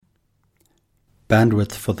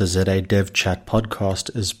Bandwidth for the ZA Dev Chat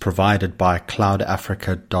podcast is provided by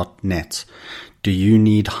cloudafrica.net. Do you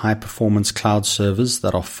need high-performance cloud servers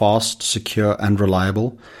that are fast, secure, and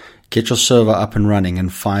reliable? Get your server up and running in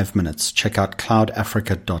 5 minutes. Check out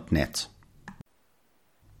cloudafrica.net.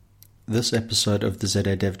 This episode of the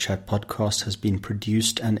ZA Dev Chat podcast has been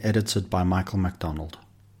produced and edited by Michael McDonald.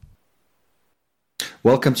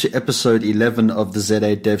 Welcome to episode 11 of the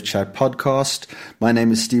ZA Dev Chat podcast. My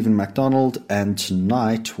name is Stephen McDonald, and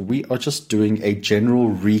tonight we are just doing a general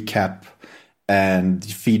recap and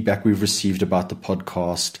feedback we've received about the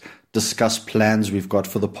podcast, discuss plans we've got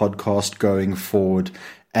for the podcast going forward,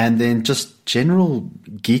 and then just general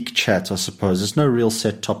geek chat, I suppose. There's no real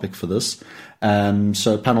set topic for this.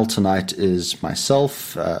 So panel tonight is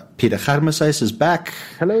myself, Peter Germeses is back.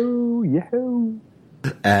 Hello, yahoo.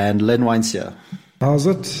 And Len Weinsier. How's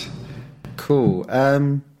it? Cool.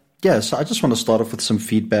 So I just want to start off with some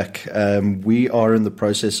feedback. We are in the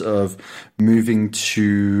process of moving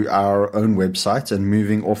to our own website and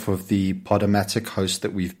moving off of the Podomatic host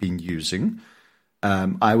that we've been using.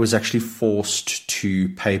 I was actually forced to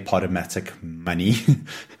pay Podomatic money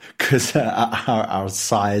because our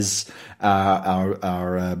size,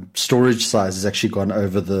 our storage size has actually gone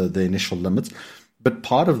over the initial limit. But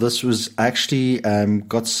part of this was actually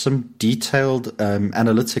got some detailed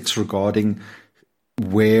analytics regarding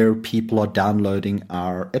where people are downloading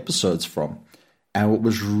our episodes from. And what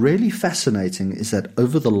was really fascinating is that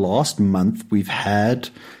over the last month, we've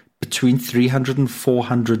had between 300 and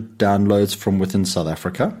 400 downloads from within South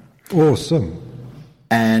Africa. Awesome.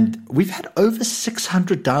 And we've had over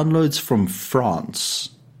 600 downloads from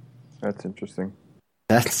France. That's interesting.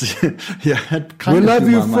 That's we love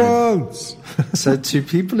you, France. So to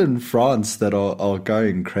people in France that are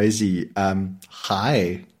going crazy,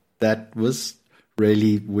 hi, that was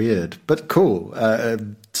really weird, but cool.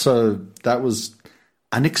 So that was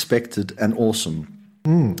unexpected and awesome.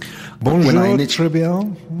 Bonjour, très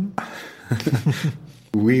bien.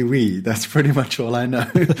 Oui, that's pretty much all I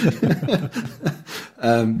know.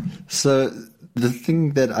 So the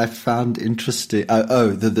thing that I found interesting,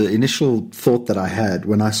 the initial thought that I had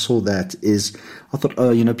when I saw that is, I thought,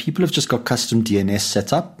 people have just got custom DNS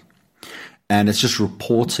set up and it's just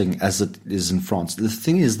reporting as it is in France. The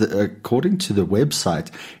thing is that according to the website,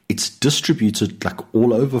 it's distributed like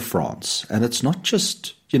all over France, and it's not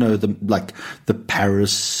just, the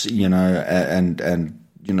Paris, and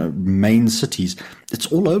main cities. It's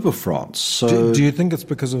all over France. So do you think it's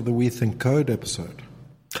because of the We Think Code episode?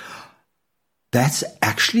 That's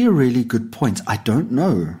actually a really good point. I don't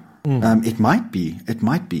know. It might be.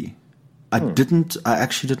 I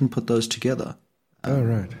actually didn't put those together.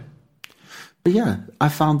 Right. But yeah, I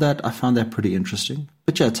found that pretty interesting.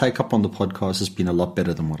 But yeah, take up on the podcast has been a lot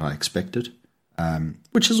better than what I expected,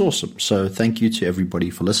 which is awesome. So thank you to everybody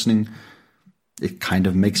for listening. It kind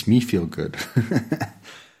of makes me feel good.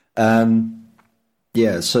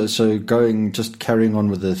 So carrying on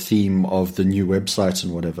with the theme of the new website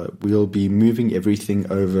and whatever, we'll be moving everything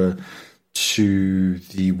over to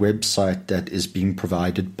the website that is being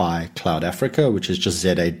provided by Cloud Africa, which is just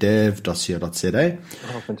zadev.co.za.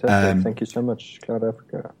 Oh, fantastic. Thank you so much, Cloud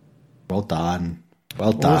Africa. Well done.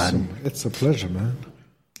 Awesome. It's a pleasure, man.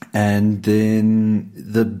 And then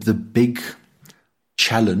the big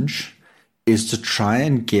challenge is to try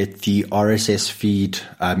and get the RSS feed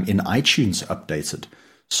in iTunes updated.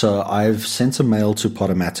 So I've sent a mail to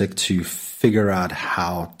Podomatic to figure out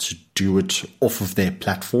how to do it off of their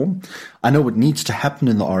platform. I know what needs to happen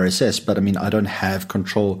in the RSS, but I don't have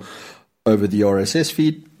control over the RSS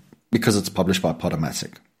feed because it's published by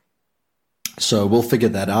Podomatic. So we'll figure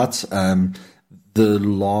that out. The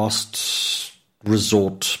last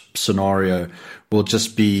resort scenario will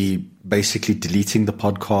just be basically deleting the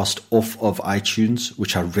podcast off of iTunes,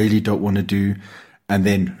 which I really don't want to do, and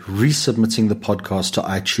then resubmitting the podcast to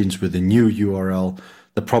iTunes with a new URL.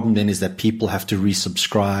 The problem then is that people have to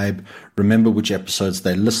resubscribe, remember which episodes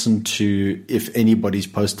they listen to. If anybody's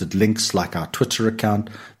posted links like our Twitter account,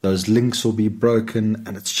 those links will be broken,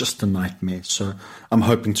 and it's just a nightmare. So I'm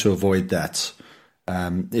hoping to avoid that.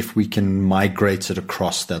 If we can migrate it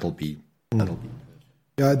across, that'll be.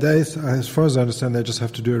 Yeah, as far as I understand, they just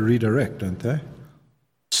have to do a redirect, don't they?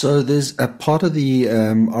 So there's a part of the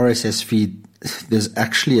RSS feed. There's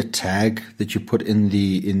actually a tag that you put in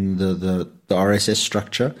the RSS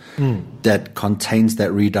structure that contains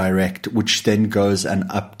that redirect, which then goes and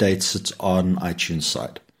updates it on iTunes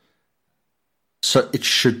side. So it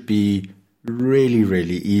should be really,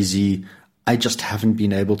 really easy. I just haven't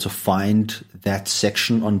been able to find that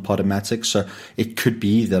section on Podomatic. So it could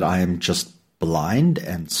be that I am just blind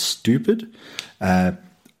and stupid,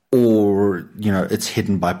 or or it's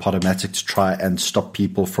hidden by Podomatic to try and stop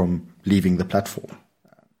people from leaving the platform.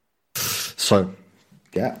 So,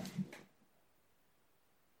 yeah.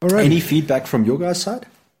 All right. Any feedback from your guys' side?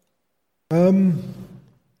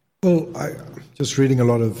 Well, I just reading a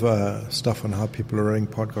lot of stuff on how people are running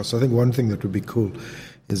podcasts. I think one thing that would be cool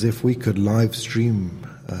is if we could live stream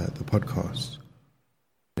the podcast.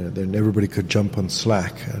 Then everybody could jump on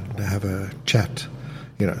Slack and have a chat,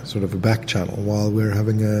 sort of a back channel while we're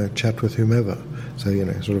having a chat with whomever. So,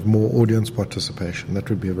 sort of more audience participation. That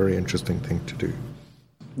would be a very interesting thing to do.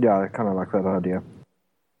 Yeah, I kind of like that idea.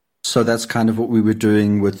 So that's kind of what we were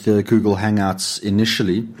doing with the Google Hangouts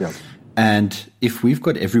initially. Yeah. And if we've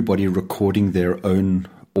got everybody recording their own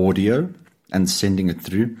audio and sending it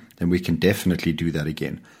through, then we can definitely do that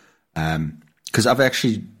again. Because I've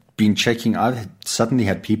actually been checking, I've suddenly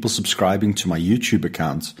had people subscribing to my YouTube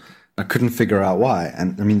account. I couldn't figure out why.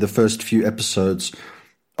 And I mean, the first few episodes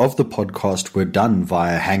of the podcast were done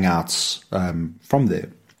via Hangouts from there.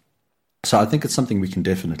 So I think it's something we can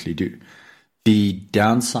definitely do. The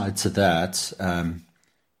downside to that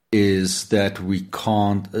is that we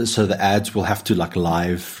can't, so the ads will have to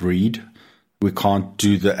live read. We can't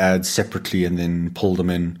do the ads separately and then pull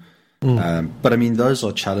them in. But I mean, those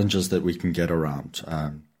are challenges that we can get around.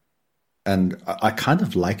 And I kind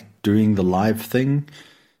of like doing the live thing.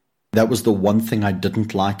 That was the one thing I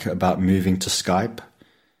didn't like about moving to Skype.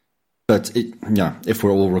 But if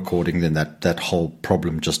we're all recording, then that whole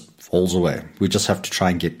problem just falls away. We just have to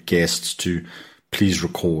try and get guests to please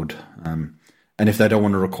record. And if they don't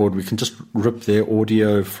want to record, we can just rip their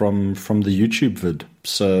audio from the YouTube vid.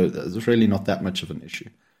 So there's really not that much of an issue.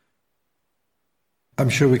 I'm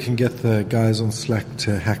sure we can get the guys on Slack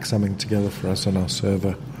to hack something together for us on our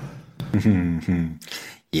server.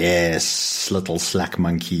 Yes, little Slack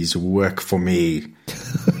monkeys, work for me.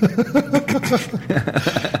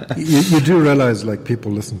 You do realize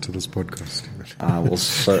people listen to this podcast. I will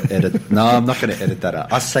so edit. No, I'm not going to edit that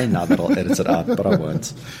out. I say now that I'll edit it out, but I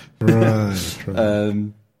won't.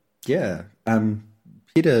 Right. Yeah.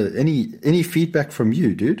 Peter, any feedback from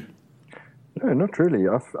you, dude? No, not really.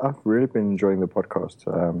 I've really been enjoying the podcast,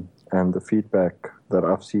 and the feedback that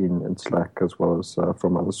I've seen in Slack as well as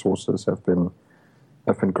from other sources have been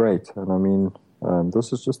great. And I mean,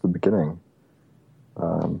 this is just the beginning.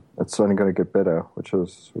 It's only going to get better, which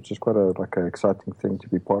is quite an exciting thing to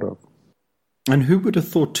be part of. And who would have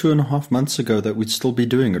thought 2.5 months ago that we'd still be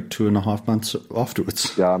doing it 2.5 months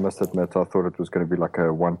afterwards? Yeah, I must admit, I thought it was going to be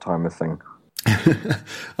a one-timer thing.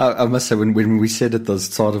 I must say, when we said at the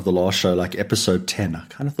start of the last show, episode 10, I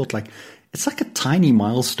kind of thought it's a tiny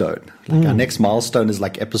milestone. Our next milestone is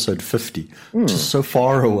episode 50, which is so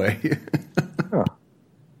far away. Yeah.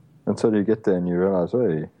 Until you get there and you realize,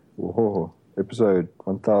 hey, whoa, episode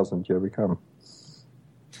 1000, here we come.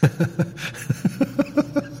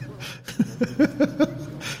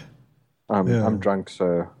 I'm drunk,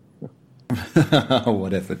 so...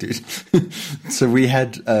 Whatever, dude. So we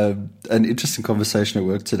had an interesting conversation at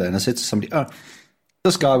work today, and I said to somebody,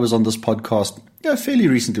 this guy was on this podcast fairly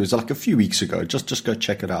recently. It was a few weeks ago. Just go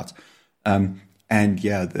check it out. And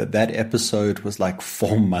that episode was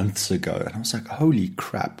 4 months ago. And I was like, holy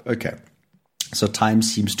crap. Okay. So time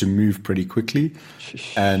seems to move pretty quickly.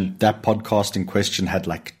 And that podcast in question had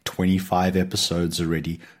 25 episodes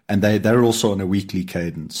already. And they're also on a weekly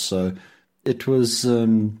cadence. So it was,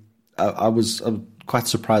 I was quite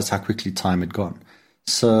surprised how quickly time had gone.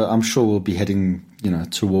 So I'm sure we'll be heading,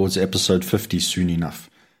 towards episode 50 soon enough.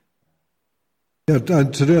 Yeah,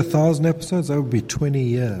 to do 1,000 episodes, that would be 20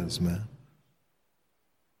 years, man.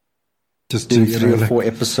 Just do 3 or 4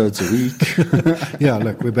 episodes a week. Yeah,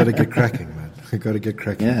 look, we better get cracking, man. We got to get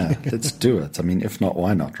cracking. Yeah, let's do it. I mean, if not,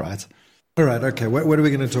 why not, right? All right, okay. What are we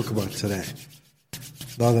going to talk about today?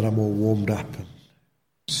 Now that I'm all warmed up and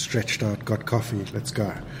stretched out, got coffee, let's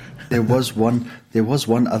go. There was one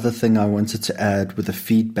other thing I wanted to add with the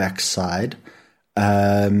feedback side,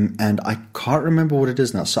 and I can't remember what it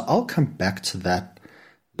is now. So I'll come back to that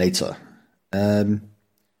later.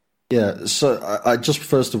 So I just,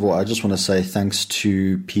 first of all, I just want to say thanks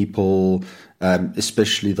to people,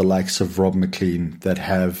 especially the likes of Rob McLean, that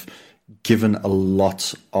have given a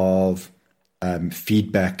lot of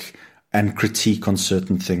feedback and critique on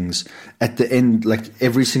certain things. At the end,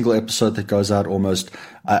 every single episode that goes out almost,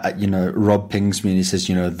 Rob pings me and he says,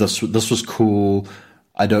 this was cool.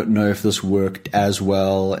 I don't know if this worked as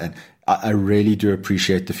well. And I really do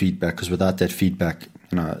appreciate the feedback, because without that feedback,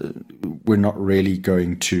 we're not really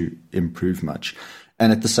going to improve much.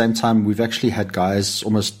 And at the same time, we've actually had guys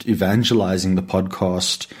almost evangelizing the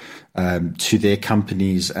podcast to their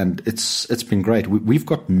companies, and it's been great. We've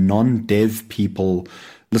got non-dev people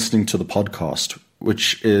listening to the podcast,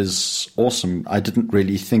 which is awesome. I didn't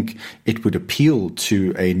really think it would appeal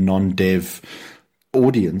to a non-dev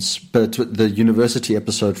audience, but the university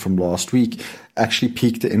episode from last week actually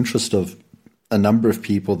piqued the interest of a number of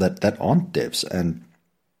people that aren't devs, and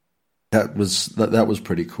that was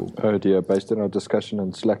pretty cool. Oh dear, based on our discussion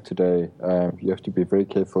on Slack today, you have to be very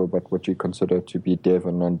careful about what you consider to be dev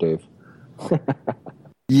and non-dev.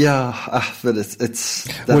 Yeah, but it's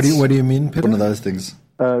what do you mean, Peter? One of those things.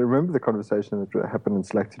 Remember the conversation that happened in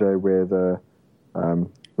Slack today, where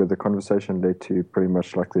the conversation led to pretty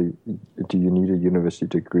much like do you need a university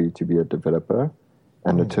degree to be a developer?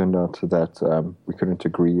 And it turned out that we couldn't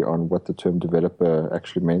agree on what the term developer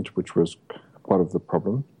actually meant, which was part of the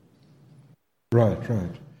problem. Right.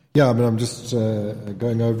 Yeah, I mean, I'm just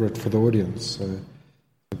going over it for the audience so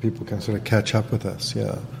people can sort of catch up with us,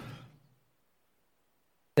 yeah.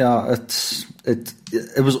 Yeah,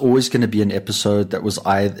 it was always going to be an episode that was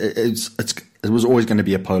it was always going to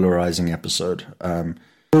be a polarizing episode.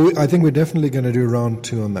 Well, I think we're definitely going to do round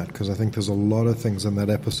 2 on that, because I think there's a lot of things in that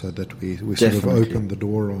episode that we sort of opened the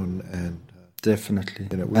door on, and definitely.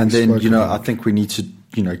 And then I think we need to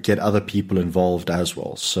get other people involved as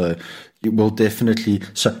well. So we'll definitely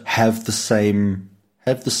have the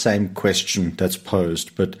same question that's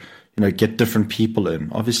posed, but get different people in.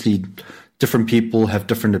 Obviously, different people have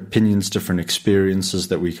different opinions, different experiences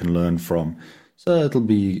that we can learn from. So it'll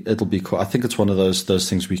be cool. I think it's one of those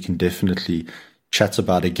things we can definitely chat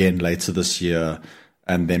about again later this year,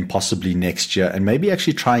 and then possibly next year, and maybe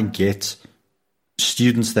actually try and get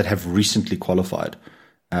students that have recently qualified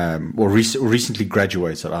or recently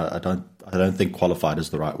graduated. I don't think qualified is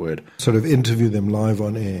the right word. Sort of interview them live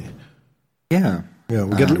on air. Yeah.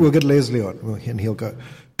 We'll get Leslie on, and he'll go,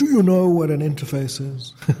 "Do you know what an interface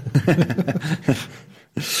is?"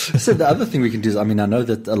 So the other thing we can do is, I know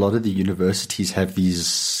that a lot of the universities have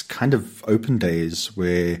these kind of open days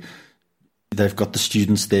where they've got the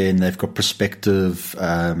students there and they've got prospective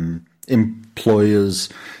employers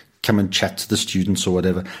come and chat to the students or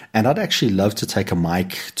whatever. And I'd actually love to take a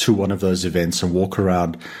mic to one of those events and walk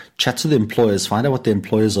around, chat to the employers, find out what the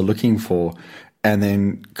employers are looking for, and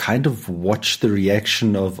then kind of watch the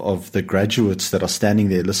reaction of the graduates that are standing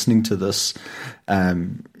there listening to this,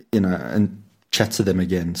 and chat to them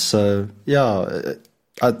again. So yeah,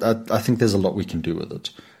 I think there's a lot we can do with it.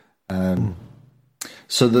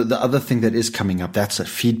 So the other thing that is coming up, that's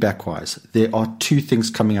feedback-wise. There are 2 things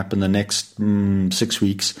coming up in the next 6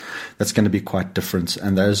 weeks that's going to be quite different.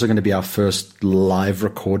 And those are going to be our first live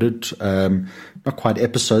recorded, not quite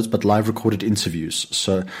episodes, but live recorded interviews.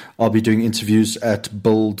 So I'll be doing interviews at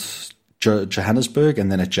Build Johannesburg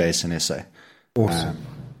and then at JSNSA. Awesome.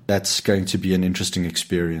 That's going to be an interesting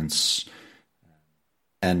experience.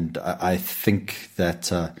 And I think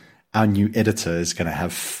that our new editor is going to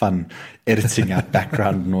have fun editing out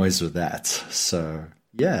background noise with that. So,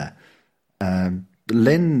 yeah.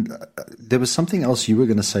 Len, there was something else you were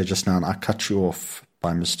going to say just now, and I cut you off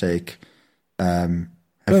by mistake. No,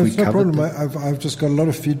 it's no problem. I've just got a lot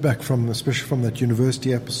of feedback especially from that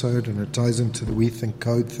university episode, and it ties into the We Think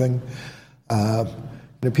Code thing.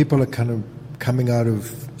 People are kind of coming out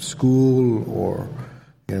of school, or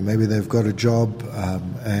maybe they've got a job,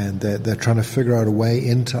 and they're trying to figure out a way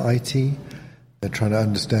into IT. They're trying to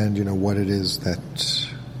understand, what it is that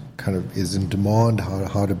kind of is in demand,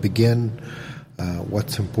 how to begin,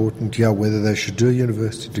 what's important, whether they should do a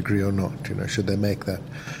university degree or not. Should they make that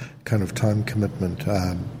kind of time commitment?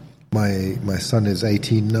 My son is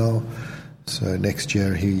 18 now, so next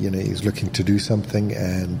year he's looking to do something,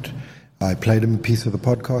 and I played him a piece of the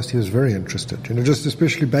podcast. He was very interested, just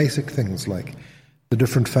especially basic things like the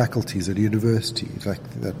different faculties at universities, like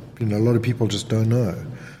that, a lot of people just don't know.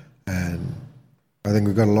 And I think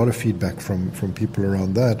we've got a lot of feedback from people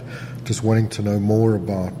around that, just wanting to know more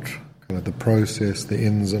about kind of the process, the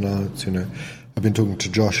ins and outs. I've been talking to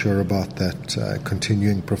Joshua about that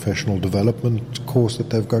continuing professional development course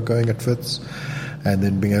that they've got going at Wits, and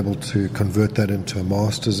then being able to convert that into a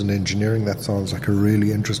master's in engineering. That sounds like a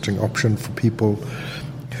really interesting option for people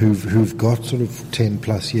who've got sort of 10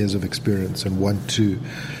 plus years of experience and want to,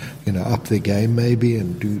 up their game maybe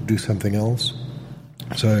and do something else.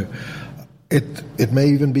 So it may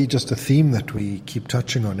even be just a theme that we keep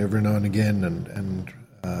touching on every now and again, and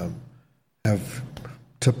have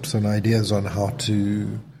tips and ideas on how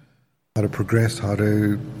to progress, how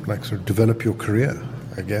to sort of develop your career,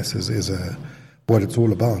 I guess is what it's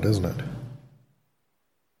all about, isn't it?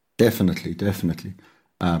 Definitely.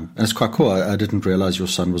 And it's quite cool. I didn't realize your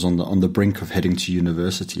son was on the brink of heading to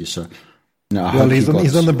university. So No, well, he's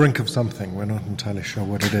on the brink of something. We're not entirely sure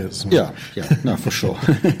what it is. Yeah, no, for sure.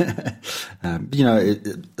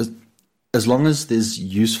 As long as there's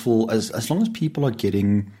useful, as long as people are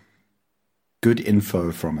getting good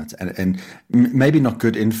info from it, and maybe not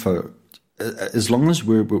good info, as long as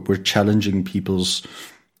we're challenging people's,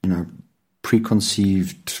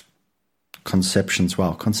 preconceived conceptions.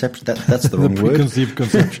 Wow, that's the wrong word. Preconceived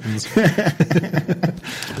conceptions.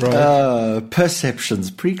 Right. Perceptions,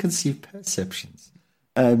 preconceived perceptions.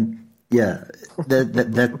 That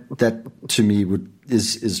to me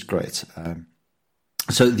is great.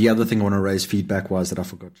 So the other thing I want to raise feedback-wise that I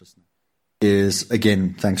forgot just now is,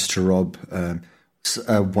 again, thanks to Rob,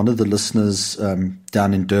 one of the listeners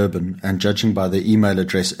down in Durban, and judging by the email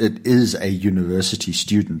address, it is a university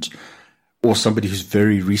student or somebody who's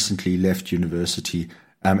very recently left university,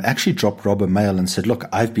 actually dropped Rob a mail and said, look,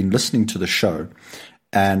 I've been listening to the show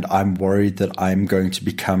and I'm worried that I'm going to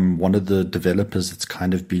become one of the developers that's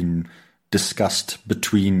kind of been discussed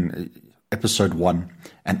between episode 1.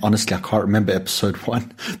 And honestly, I can't remember episode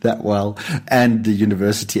 1 that well, and the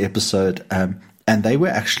university episode. And they were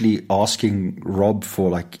actually asking Rob for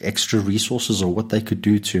like extra resources or what they could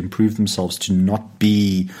do to improve themselves to not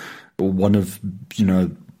be one of,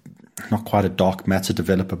 not quite a dark matter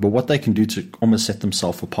developer, but what they can do to almost set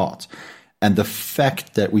themselves apart. And the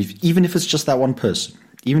fact that even if it's just that one person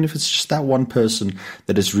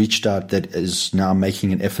that has reached out, that is now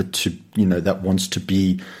making an effort to, that wants to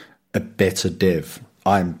be a better dev,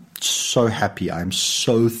 I'm so happy. I'm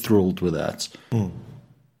so thrilled with that. Mm.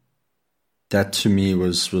 That to me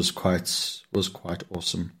was quite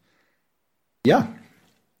awesome. Yeah.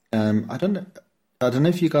 I don't know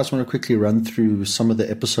if you guys want to quickly run through some of the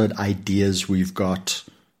episode ideas we've got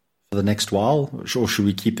for the next while, or should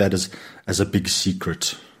we keep that as a big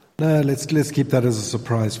secret? No, let's keep that as a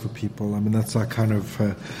surprise for people. I mean, that's our kind of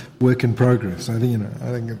work in progress. I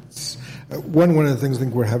think it's one of the things I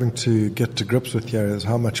think we're having to get to grips with here is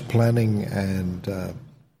how much planning and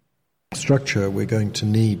structure we're going to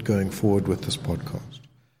need going forward with this podcast.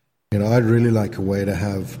 I'd really like a way to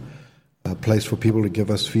have a place for people to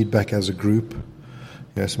give us feedback as a group.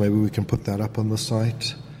 Yes, maybe we can put that up on the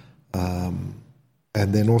site.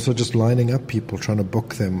 And then also just lining up people, trying to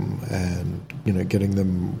book them and, getting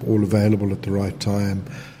them all available at the right time,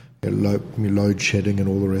 load shedding and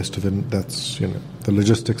all the rest of it. That's, the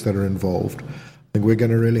logistics that are involved. I think we're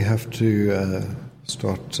going to really have to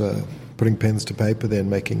start putting pens to paper there and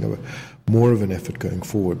making more of an effort going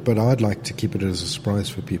forward. But I'd like to keep it as a surprise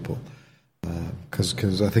for people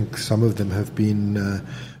because I think some of them have been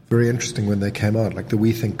very interesting when they came out. Like the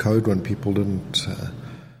We Think Code one, people didn't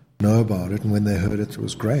know about it, and when they heard it, it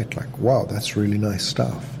was great. Like, wow, that's really nice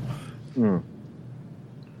stuff. Mm.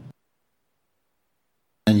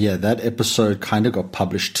 And yeah, that episode kind of got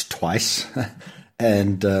published twice.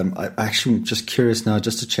 And I'm actually just curious now,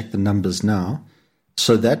 just to check the numbers now.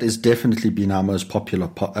 So that has definitely been our most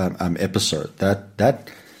popular episode.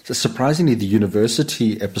 That surprisingly, the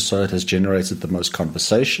university episode has generated the most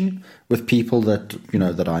conversation with people that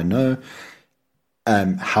that I know.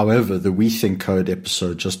 However, the We Think Code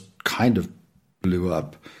episode just kind of blew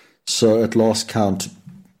up. So at last count,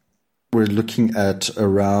 we're looking at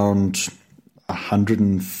around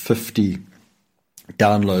 150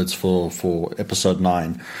 downloads for episode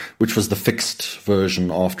 9, which was the fixed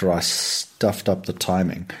version after I stuffed up the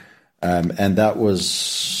timing, and that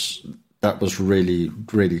was really,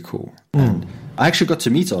 really cool. And I actually got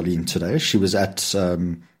to meet Arlene today. She was at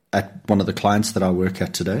one of the clients that I work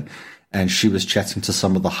at today, and she was chatting to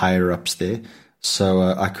some of the higher ups there. So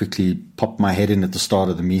I quickly popped my head in at the start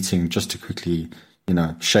of the meeting just to quickly,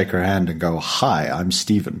 shake her hand and go, "Hi, I'm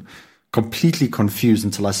Stephen." Completely confused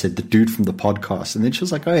until I said the dude from the podcast. And then she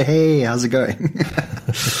was like, "Oh, hey, how's it going?"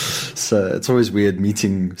 So it's always weird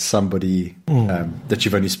meeting somebody that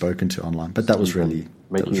you've only spoken to online. But that was really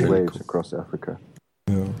making waves cool. Across Africa.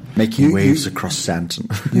 Yeah. Making waves across Sandton.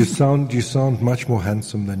 You sound much more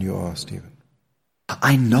handsome than you are, Stephen.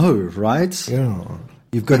 I know, right? Yeah.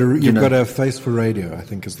 You've got to have face for radio, I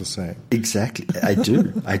think is the saying. Exactly. I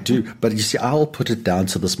do. But you see, I'll put it down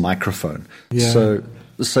to this microphone. Yeah.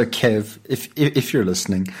 So Kev, if you're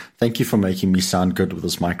listening, thank you for making me sound good with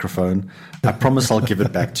this microphone. I promise I'll give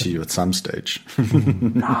it back to you at some stage.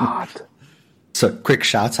 Not. So quick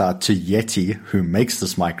shout out to Yeti, who makes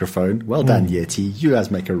this microphone. Well done, Yeti. You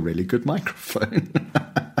guys make a really good microphone.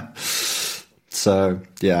 So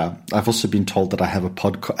yeah, I've also been told that I have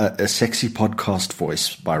a sexy podcast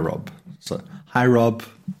voice by Rob. So hi, Rob.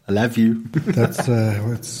 I love you.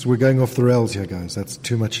 We're going off the rails here, guys. That's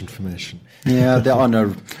too much information. Yeah, there are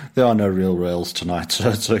no real rails tonight, so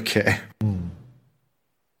it's okay.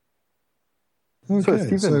 So,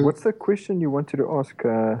 Stephen, what's the question you wanted to ask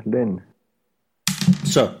Len?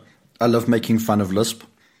 So, I love making fun of Lisp.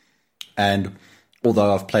 And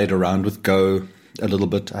although I've played around with Go a little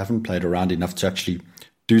bit, I haven't played around enough to actually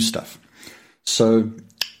do stuff. So,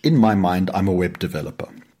 in my mind, I'm a web developer.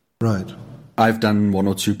 Right. I've done 1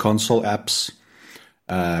 or 2 console apps,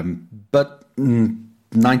 but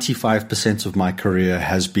 95% of my career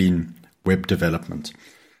has been web development.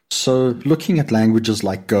 So looking at languages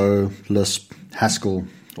like Go, Lisp, Haskell,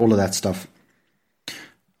 all of that stuff,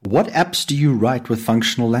 what apps do you write with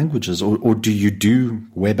functional languages? Or do you do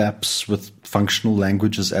web apps with functional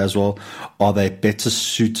languages as well? Are they better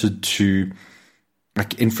suited to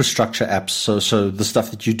like infrastructure apps? So the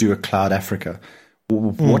stuff that you do at Cloud Africa,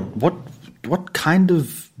 what kind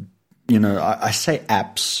of, I say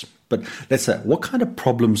apps, but let's say, what kind of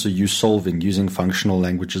problems are you solving using functional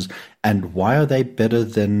languages, and why are they better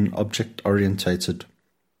than object-oriented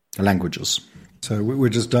languages? So we're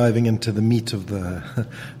just diving into the meat of the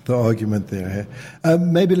argument there.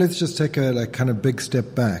 Maybe let's just take a kind of big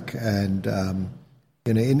step back. And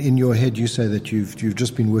in your head, you say that you've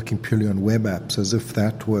just been working purely on web apps, as if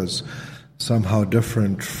that was somehow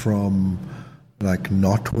different from like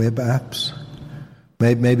not web apps.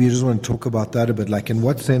 Maybe you just want to talk about that a bit. Like, in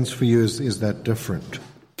what sense for you is that different?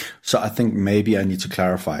 So I think maybe I need to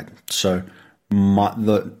clarify it. So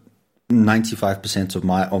the 95% of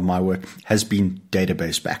my work has been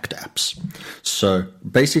database-backed apps. So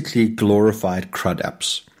basically glorified CRUD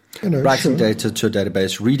apps. Writing data to a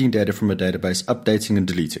database, reading data from a database, updating and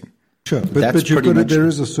deleting. Sure, but you've got there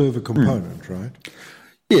is a server component, right?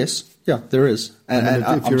 Yes, yeah, there is. And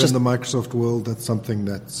if you're in the Microsoft world, that's something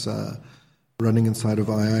that's running inside of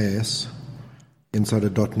IIS, inside a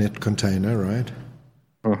 .NET container, right?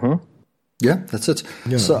 Yeah, that's it.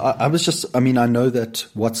 Yeah. So I know that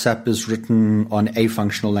WhatsApp is written on a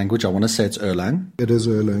functional language. I want to say it's Erlang. It is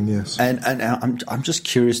Erlang, yes. And I'm just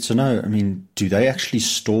curious to know, do they actually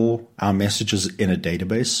store our messages in a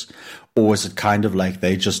database? Or is it kind of like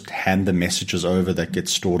they just hand the messages over that get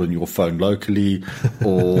stored on your phone locally?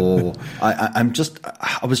 Or I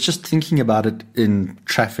was just thinking about it in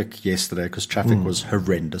traffic yesterday, because traffic was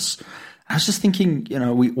horrendous. I was just thinking, I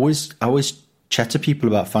always chat to people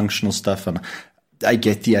about functional stuff, and I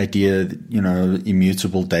get the idea that,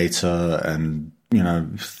 immutable data and,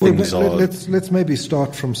 things are... Let's maybe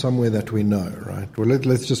start from somewhere that we know, right? Well,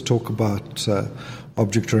 let's just talk about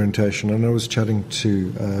object orientation. And I was chatting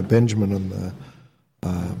to Benjamin on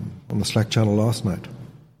the Slack channel last night.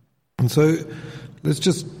 And so let's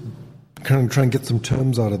just kind of try and get some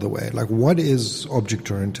terms out of the way. Like, what is object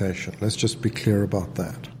orientation? Let's just be clear about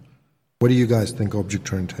that. What do you guys think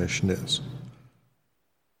object orientation is?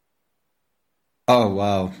 Oh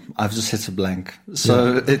wow! I've just hit a blank.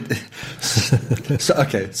 So the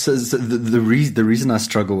reason I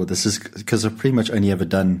struggle with this is because I've pretty much only ever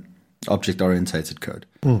done object-oriented code.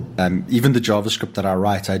 Even the JavaScript that I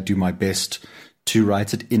write, I do my best to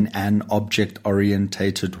write it in an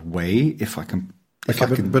object-oriented way. If I can.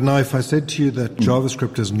 But now, if I said to you that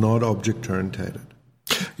JavaScript is not object-oriented,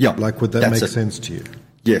 yeah, like would that make sense to you?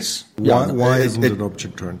 Yes. Why isn't it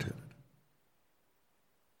object-oriented?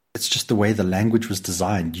 It's just the way the language was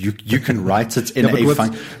designed. You can write it in a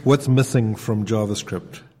function. What's missing from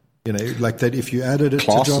JavaScript? Like that if you added it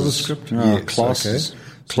classes. to JavaScript? Yes, classes. Okay.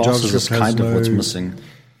 So classes is kind of what's missing.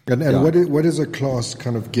 And what does a class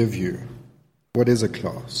kind of give you? What is a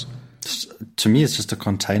class? To me, it's just a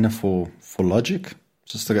container for logic.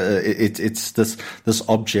 It's this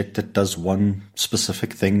object that does one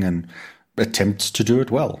specific thing and attempts to do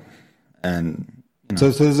it well. And So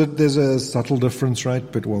there's a subtle difference, right?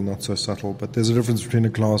 But not so subtle. But there's a difference between a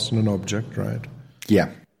class and an object, right?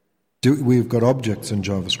 Yeah. We've got objects in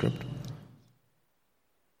JavaScript,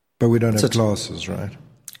 but we don't have classes, right?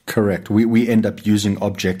 Correct. We end up using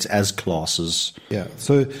objects as classes. Yeah.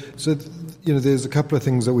 So there's a couple of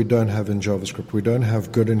things that we don't have in JavaScript. We don't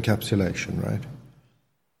have good encapsulation, right?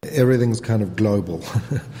 Everything's kind of global.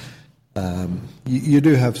 You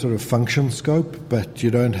do have sort of function scope, but you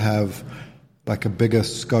don't have like a bigger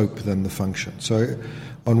scope than the function. So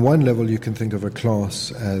on one level, you can think of a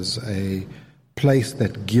class as a place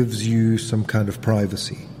that gives you some kind of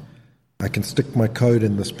privacy. I can stick my code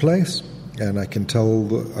in this place, and I can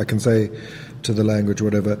say to the language,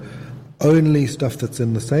 whatever, only stuff that's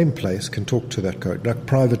in the same place can talk to that code, like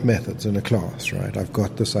private methods in a class, right? I've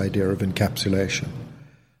got this idea of encapsulation,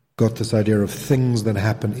 got this idea of things that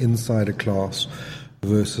happen inside a class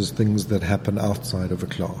versus things that happen outside of a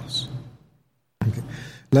class. Okay.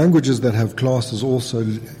 Languages that have classes also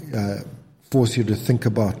force you to think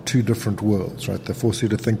about two different worlds, right? They force you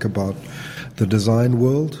to think about the design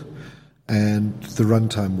world and the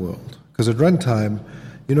runtime world. Because at runtime,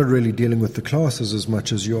 you're not really dealing with the classes as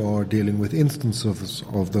much as you are dealing with instances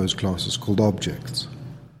of those classes called objects.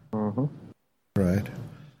 Mm-hmm. Right.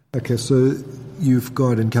 Okay, so you've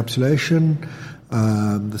got encapsulation.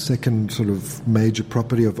 The second sort of major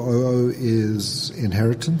property of OO is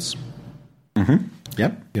inheritance. Mm-hmm.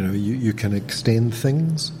 Yep. You can extend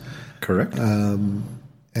things. Correct. And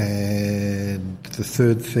the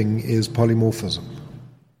third thing is polymorphism.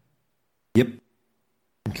 Yep.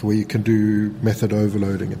 Where you can do method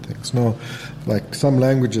overloading and things. Now, like some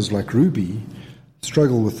languages like Ruby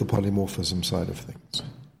struggle with the polymorphism side of things.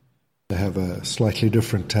 They have a slightly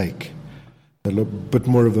different take. A bit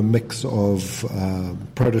more of a mix of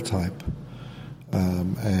prototype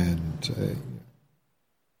and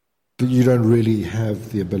you don't really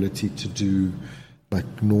have the ability to do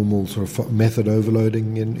like normal sort of method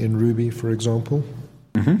overloading in Ruby, for example.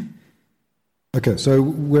 Mm-hmm. Okay, so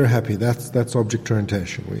we're happy. That's object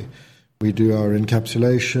orientation. We do our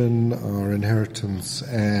encapsulation, our inheritance,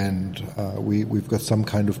 and we've got some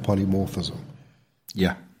kind of polymorphism.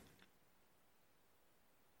 Yeah.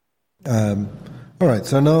 All right,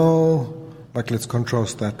 so now, like, let's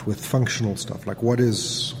contrast that with functional stuff. Like, what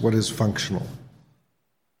is functional?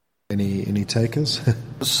 Any takers?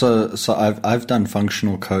 So I've done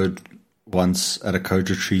functional code once at a code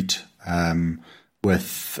retreat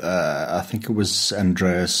with I think it was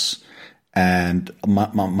Andreas, and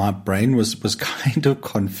my brain was kind of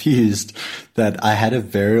confused that I had a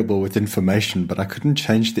variable with information, but I couldn't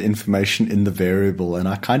change the information in the variable, and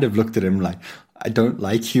I kind of looked at him like, I don't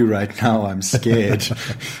like you right now. I'm scared.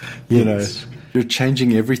 Yes. You're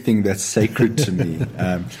changing everything that's sacred to me.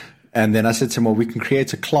 And then I said to him, well, we can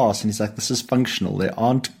create a class. And he's like, this is functional. There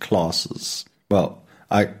aren't classes. Well,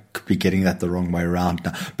 I could be getting that the wrong way around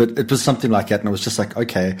now. But it was something like that. And I was just like,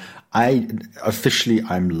 okay,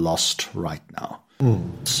 I'm lost right now.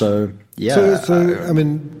 Mm. So, yeah. So I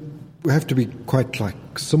mean, we have to be quite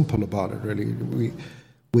like simple about it, really.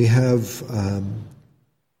 We have a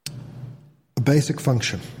basic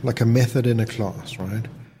function, like a method in a class, right,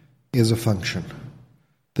 is a function.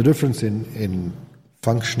 The difference in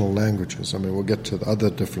functional languages, I mean, we'll get to the other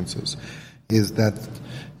differences, is that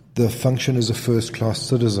the function is a first-class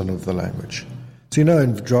citizen of the language. So in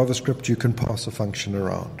JavaScript you can pass a function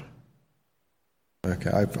around.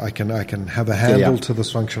 Okay, I can have a handle to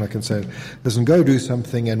this function. I can say, listen, go do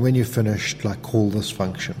something, and when you're finished, like, call this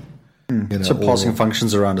function. So passing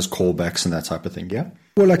functions around as callbacks and that type of thing, yeah?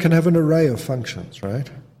 Well, I can have an array of functions, right?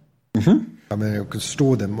 Mm-hmm. I mean, I can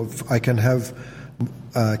store them. I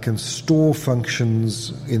can store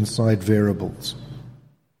functions inside variables.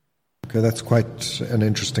 Okay, that's quite an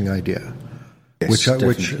interesting idea, yes,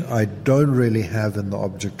 which I don't really have in the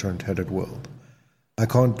object-oriented world. I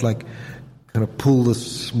can't kind of pull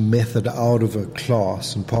this method out of a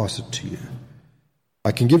class and pass it to you.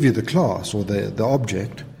 I can give you the class or the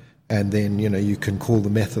object, and then you can call the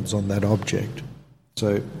methods on that object.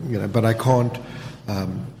 So but I can't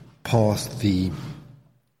pass the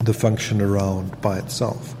function around by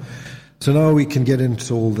itself. So now we can get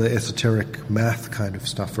into all the esoteric math kind of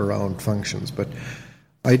stuff around functions. But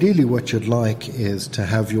ideally what you'd like is to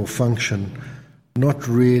have your function not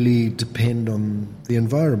really depend on the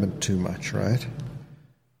environment too much, right?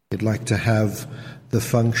 You'd like to have the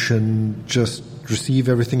function just receive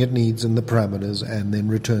everything it needs in the parameters and then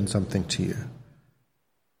return something to you.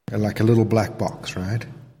 Like a little black box, right?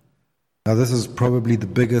 Now this is probably the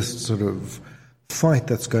biggest sort of fight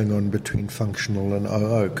that's going on between functional and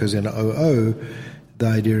OO, because in OO the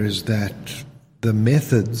idea is that the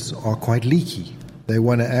methods are quite leaky. They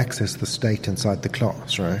want to access the state inside the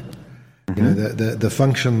class, right? Mm-hmm. The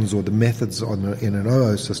functions or the methods in an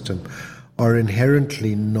OO system are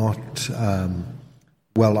inherently not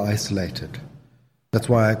well isolated. That's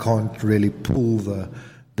why I can't really pull the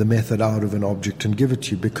method out of an object and give it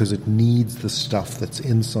to you, because it needs the stuff that's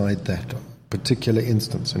inside that particular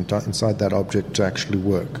instance, inside that object, to actually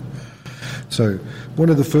work. So one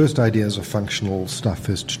of the first ideas of functional stuff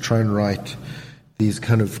is to try and write these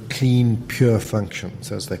kind of clean, pure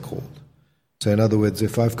functions, as they're called. So in other words,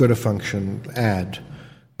 if I've got a function, add,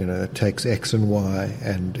 it takes x and y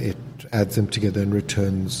and it adds them together and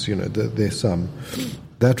returns, their sum,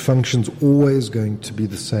 that function's always going to be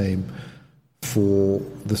the same for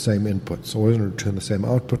the same input. So always going to return the same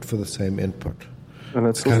output for the same input. And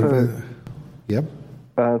it's also... Yep.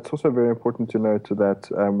 It's also very important to note that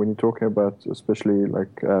when you're talking about especially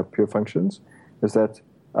pure functions, is that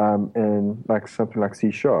in something like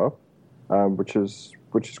C#, which has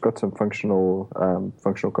got some functional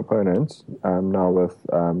components now with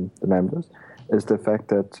the lambdas, is the fact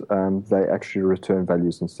that they actually return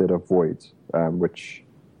values instead of voids, which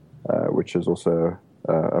is also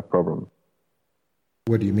a problem.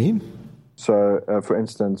 What do you mean? So, for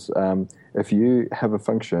instance, if you have a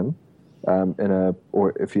function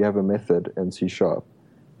or if you have a method in C#,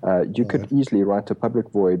 you could easily write a public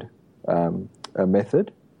void a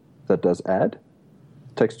method that does add,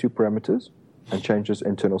 takes 2 parameters, and changes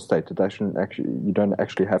internal state. You don't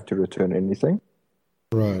actually have to return anything.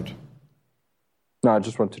 Right. No, I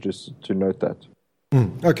just wanted to note that.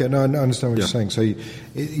 Okay, no, I understand what you're saying. So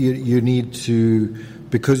you need to,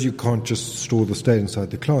 because you can't just store the state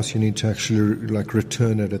inside the class, you need to actually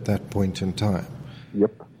return it at that point in time.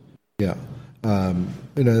 Yep. Yeah.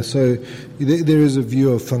 So there is a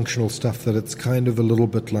view of functional stuff that it's kind of a little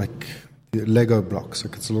bit like Lego blocks.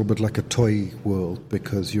 Like it's a little bit like a toy world,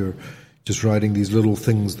 because you're just writing these little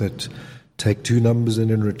things that take 2 numbers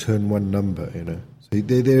in and return 1 number. So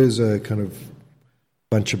there's a kind of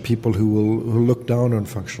bunch of people who look down on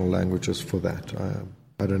functional languages for that.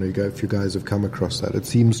 I don't know if you guys have come across that. It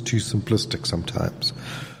seems too simplistic sometimes.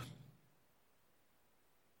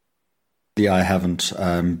 Yeah, I haven't,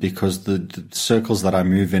 because the circles that I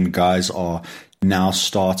move in, guys are now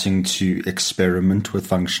starting to experiment with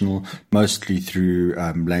functional, mostly through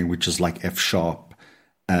languages like F#,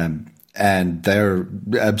 and they're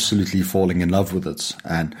absolutely falling in love with it.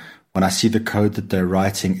 And when I see the code that they're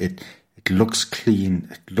writing, it looks clean,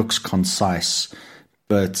 it looks concise,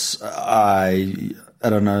 but I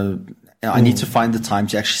don't know. I need to find the time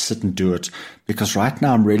to actually sit and do it, because right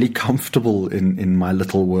now I'm really comfortable in my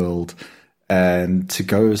little world, and to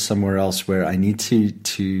go somewhere else where I need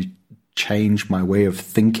to change my way of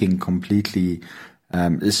thinking completely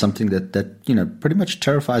is something that pretty much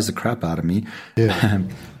terrifies the crap out of me. Yeah.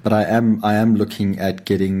 But I am looking at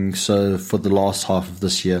getting, so for the last half of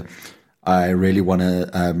this year, I really want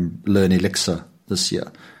to learn Elixir this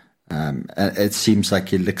year. It seems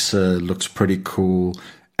like Elixir looks pretty cool,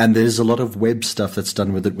 and there's a lot of web stuff that's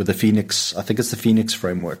done with it, with the Phoenix. I think it's the Phoenix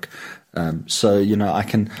framework. So I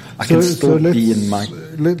can still be in my.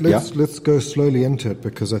 Let's go slowly into it,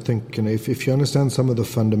 because I think if you understand some of the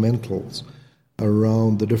fundamentals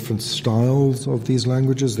around the different styles of these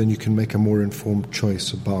languages, then you can make a more informed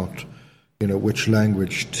choice about which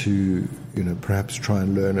language to perhaps try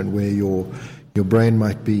and learn, and where your brain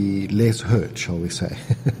might be less hurt, shall we say,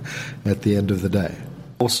 at the end of the day.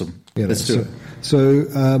 Awesome. Let's do it. So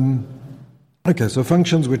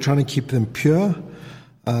functions, we're trying to keep them pure.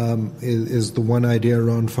 Is the one idea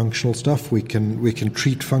around functional stuff. We can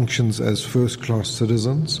treat functions as first-class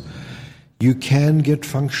citizens. You can get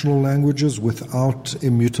functional languages without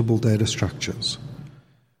immutable data structures.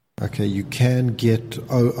 Okay, you can get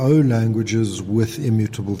OO languages with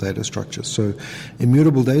immutable data structures. So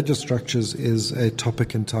immutable data structures is a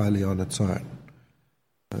topic entirely on its own.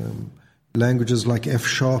 Languages like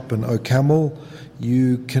F# and OCaml,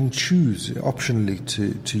 you can choose optionally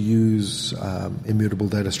to use immutable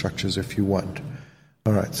data structures if you want.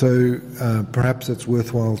 All right, so perhaps it's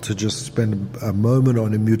worthwhile to just spend a moment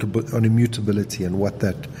on immutability and what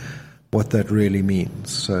that really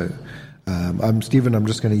means. So, Stephen, I'm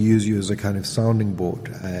just going to use you as a kind of sounding board,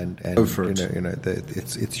 and go for it.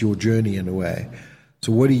 It's your journey in a way.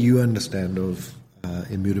 So, what do you understand of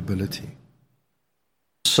immutability?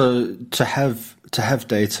 So, to have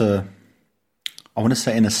data, I want to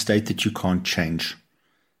say in a state that you can't change.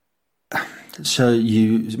 So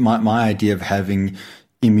my idea of having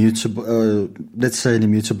immutable, let's say an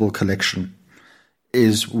immutable collection,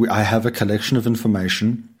 is I have a collection of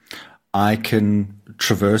information. I can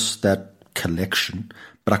traverse that collection,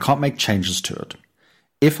 but I can't make changes to it.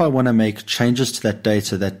 If I want to make changes to that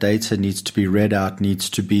data needs to be read out, needs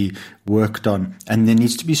to be worked on, and then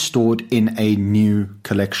needs to be stored in a new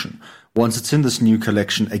collection. Once it's in this new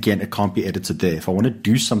collection, again, it can't be edited there. If I want to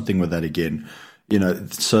do something with that again,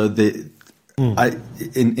 so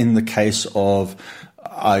in the case of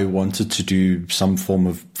I wanted to do some form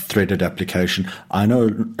of threaded application, I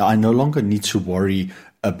no longer need to worry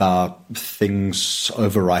about things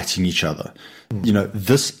overwriting each other.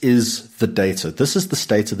 This is the data. This is the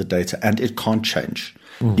state of the data, and it can't change.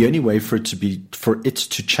 The only way for it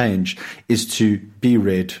to change is to be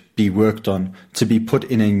read, be worked on, to be put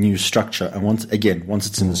in a new structure. And once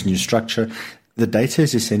it's in this new structure, the data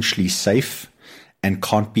is essentially safe and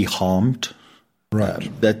can't be harmed.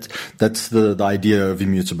 Right. That's the idea of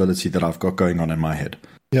immutability that I've got going on in my head.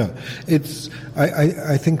 Yeah,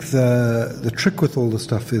 I think the trick with all the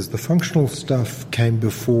stuff is the functional stuff came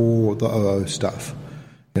before the OO stuff.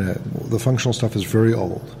 The functional stuff is very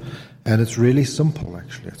old, And it's really simple,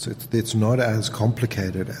 actually. It's not as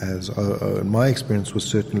complicated as, in my experience was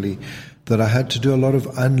certainly that I had to do a lot of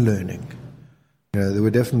unlearning. There were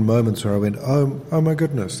definite moments where I went, oh my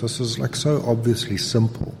goodness, this is like so obviously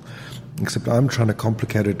simple. Except I'm trying to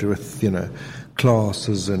complicate it with,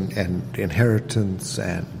 classes and inheritance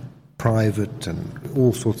and private and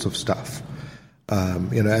all sorts of stuff.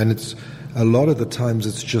 And it's a lot of the times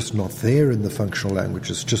it's just not there in the functional language.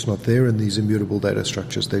 It's just not there in these immutable data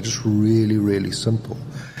structures. They're just really, really simple.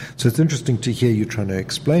 So it's interesting to hear you trying to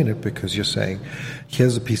explain it, because you're saying,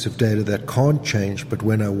 here's a piece of data that can't change, but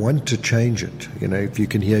when I want to change it, if you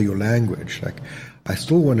can hear your language, like I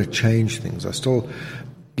still want to change things. I still,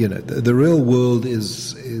 the real world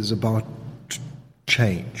is about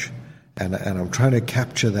change. And I'm trying to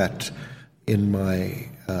capture that in my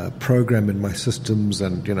program, in my systems,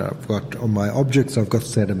 and I've got on my objects, I've got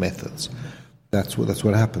set of methods. That's what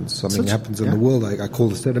happens. Something happens in the world. I call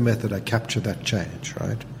the set of method. I capture that change,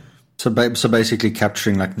 right? So basically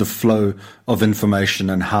capturing like the flow of information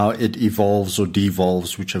and how it evolves or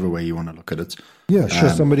devolves, whichever way you want to look at it. Yeah, sure.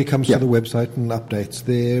 Somebody comes to the website and updates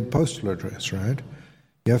their postal address, right?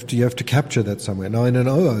 You have to capture that somewhere. Now, in an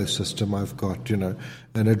OO system, I've got, an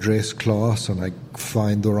address class, and I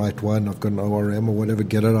find the right one. I've got an ORM or whatever,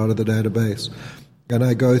 get it out of the database. And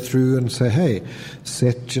I go through and say, hey,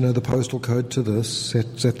 set, the postal code to this,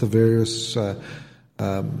 set the various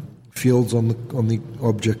fields on the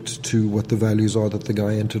object to what the values are that the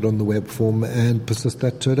guy entered on the web form, and persist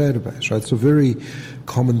that to a database, right? It's a very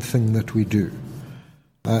common thing that we do.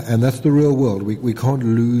 And that's the real world. We can't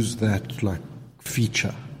lose that, like,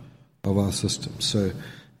 feature of our system. So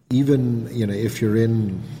even if you're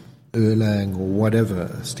in Erlang or whatever,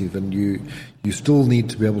 Stephen, you still need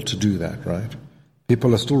to be able to do that, right?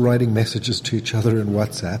 People are still writing messages to each other in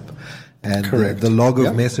WhatsApp, and the log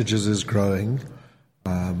of messages is growing.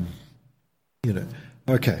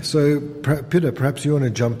 Okay, so Peter, perhaps you want to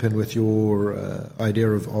jump in with your idea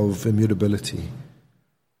of immutability.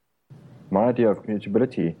 My idea of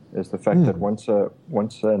immutability is the fact that once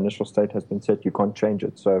an initial state has been set, you can't change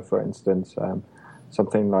it. So, for instance,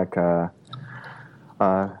 something like a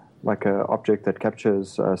object that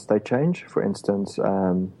captures state change, for instance,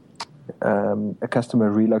 a customer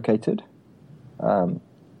relocated,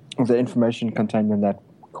 the information contained in that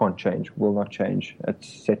can't change, will not change.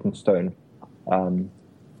 It's set in stone.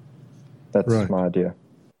 That's my idea.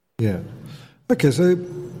 Yeah. Okay, so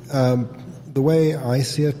the way I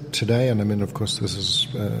see it today, and I mean, of course, this is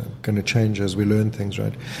going to change as we learn things,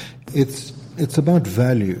 right? It's about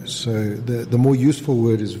values. So the more useful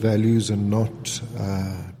word is values and not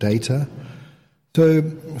data. So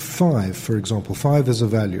 5, for example, 5 is a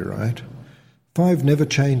value, right? 5 never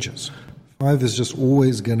changes. 5 is just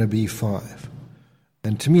always going to be 5.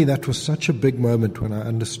 And to me, that was such a big moment when I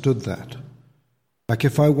understood that. Like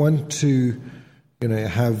if I want to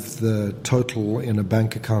have the total in a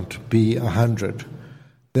bank account be 100,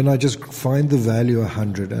 then I just find the value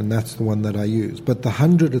 100, and that's the one that I use. But the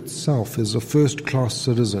 100 itself is a first-class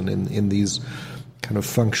citizen in these kind of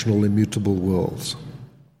functional, immutable worlds.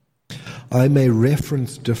 I may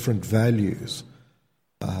reference different values,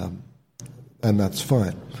 and that's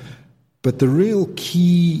fine. But the real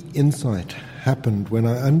key insight happened when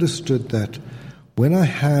I understood that when I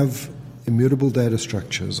have immutable data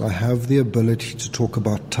structures, I have the ability to talk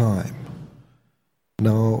about time.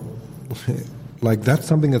 Now, like that's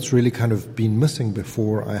something that's really kind of been missing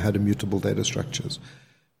before I had immutable data structures.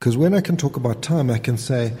 Because when I can talk about time, I can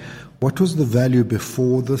say, what was the value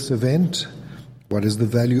before this event? What is the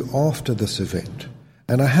value after this event?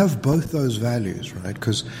 And I have both those values, right?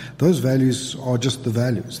 Because those values are just the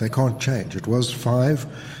values. They can't change. It was 5.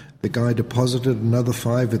 The guy deposited another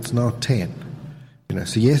 5. It's now 10.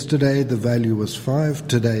 So yesterday the value was 5,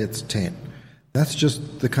 today it's 10. That's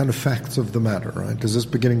just the kind of facts of the matter, right? Is this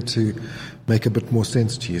beginning to make a bit more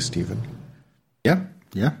sense to you, Stephen? Yeah.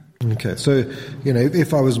 Okay, so,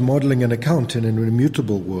 if I was modeling an account in an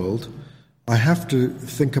immutable world, I have to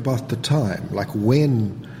think about the time, like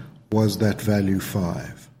when was that value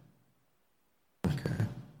 5? Okay.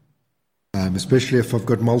 Especially if I've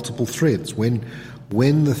got multiple threads. When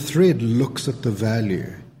the thread looks at the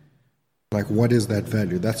value, like, what is that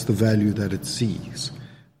value? That's the value that it sees.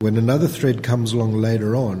 When another thread comes along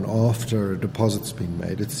later on, after a deposit's been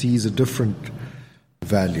made, it sees a different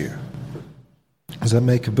value. Does that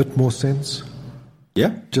make a bit more sense?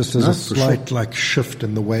 Yeah. Just as a slight, shift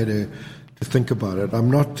in the way to think about it. I'm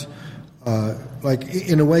not,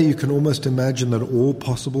 in a way, you can almost imagine that all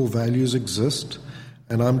possible values exist,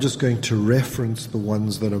 and I'm just going to reference the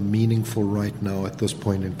ones that are meaningful right now at this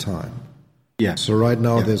point in time. Yeah. So right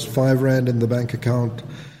now there's 5 Rand in the bank account,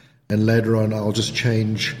 and later on I'll just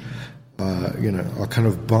change, I'll kind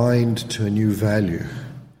of bind to a new value.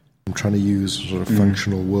 I'm trying to use sort of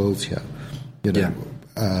functional worlds here.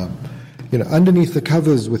 Underneath the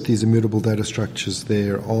covers with these immutable data structures,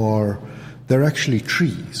 they're actually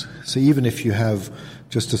trees. So even if you have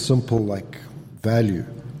just a simple like value,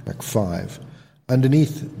 like 5,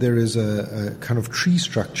 underneath there is a kind of tree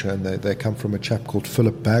structure, and they come from a chap called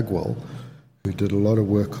Philip Bagwell, who did a lot of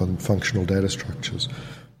work on functional data structures,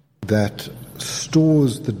 that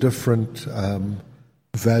stores the different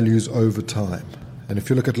values over time. And if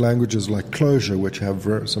you look at languages like Clojure, which have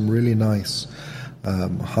some really nice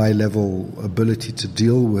high-level ability to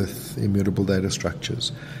deal with immutable data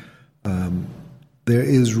structures, there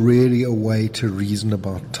is really a way to reason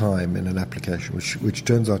about time in an application, which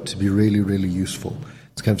turns out to be really, really useful.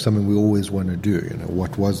 It's kind of something we always want to do.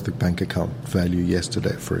 What was the bank account value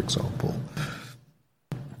yesterday, for example?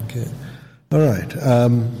 Okay, all right.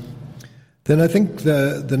 Then I think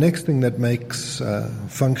the next thing that makes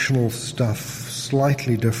functional stuff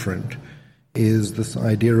slightly different is this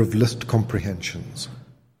idea of list comprehensions,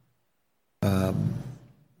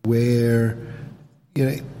 where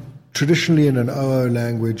traditionally in an OO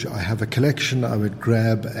language, I have a collection. I would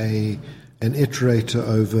grab an iterator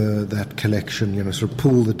over that collection, sort of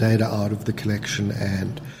pull the data out of the collection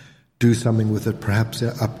and do something with it, perhaps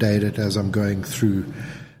update it as I'm going through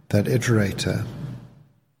that iterator.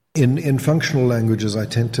 In functional languages, I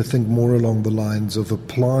tend to think more along the lines of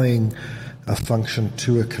applying a function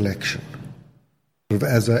to a collection, sort of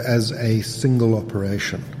as a single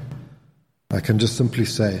operation. I can just simply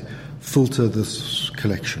say, filter this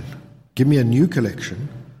collection. Give me a new collection,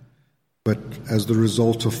 but as the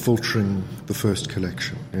result of filtering the first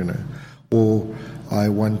collection, Or I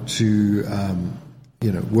want to,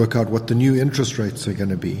 work out what the new interest rates are going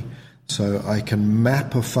to be. So I can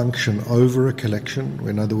map a function over a collection.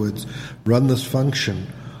 In other words, run this function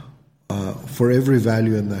for every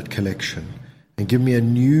value in that collection and give me a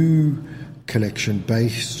new collection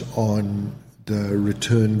based on the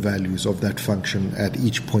return values of that function at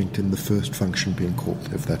each point in the first function being called,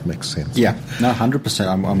 if that makes sense. Yeah, no,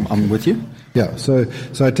 100%. I'm with you. Yeah, so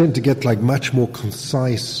I tend to get like much more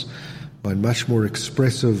concise and much more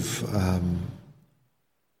expressive,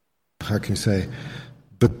 how can you say,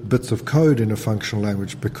 bits of code in a functional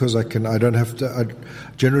language, because I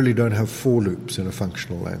generally don't have for loops in a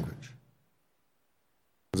functional language.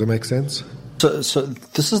 Does that make sense? So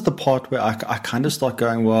this is the part where I kind of start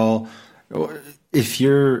going, well, if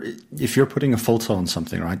you're putting a filter on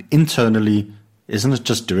something, right, internally, isn't it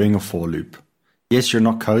just doing a for loop? Yes, you're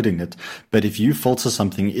not coding it, but if you filter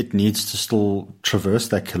something, it needs to still traverse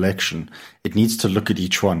that collection. It needs to look at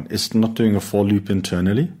each one. It's not doing a for loop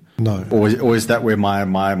internally? No. Or is that where my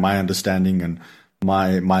understanding and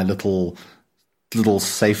my little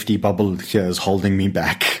safety bubble here is holding me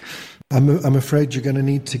back? I'm afraid you're going to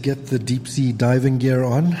need to get the deep sea diving gear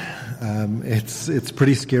on. It's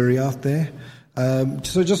pretty scary out there.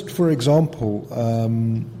 So just for example,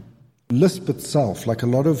 Lisp itself, like a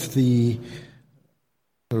lot of the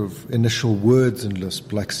sort of initial words in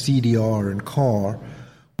Lisp, like CDR and car,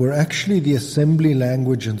 were actually the assembly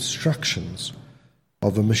language instructions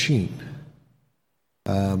of a machine.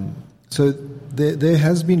 So there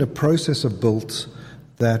has been a processor built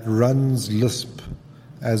that runs Lisp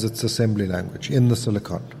as its assembly language in the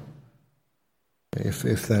silicon.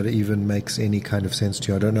 If that even makes any kind of sense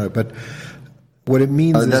to you, I don't know. But what it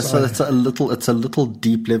means is it's a little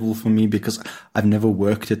deep level for me, because I've never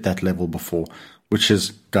worked at that level before, which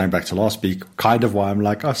is, going back to last week, kind of why I'm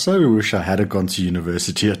like, I so wish I had gone to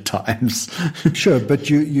university at times. Sure, but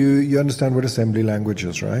you understand what assembly language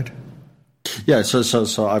is, right? Yeah, so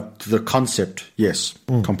the concept, yes,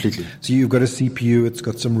 completely. So you've got a CPU, it's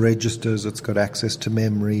got some registers, it's got access to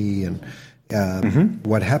memory, and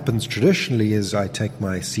what happens traditionally is I take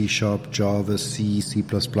my C#, Java, C++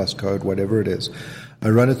 code, whatever it is, I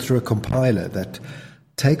run it through a compiler that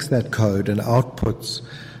takes that code and outputs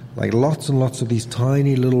like lots and lots of these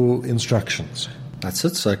tiny little instructions. That's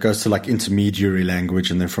it. So it goes to like intermediary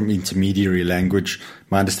language, and then from intermediary language,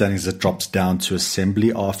 my understanding is it drops down to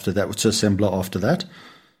assembly after that, to assembler after that.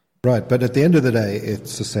 Right, but at the end of the day,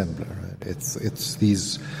 it's assembler. Right? It's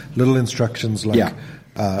these little instructions, like,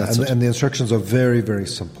 and the instructions are very, very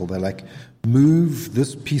simple. They're like, move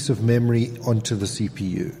this piece of memory onto the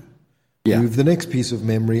CPU. Yeah. Move the next piece of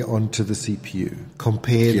memory onto the CPU.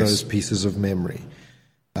 Compare those pieces of memory.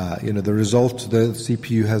 The result, the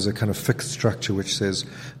CPU has a kind of fixed structure which says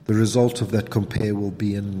the result of that compare will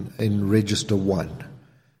be in register 1.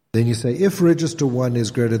 Then you say, if register 1 is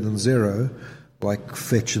greater than 0, like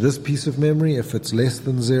fetch this piece of memory. If it's less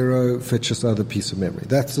than 0, fetch this other piece of memory.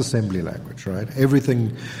 That's assembly language, right?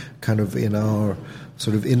 Everything kind of in our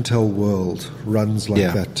sort of Intel world runs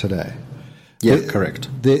like that today. Yeah, correct.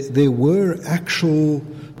 There were actual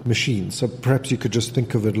machines, so perhaps you could just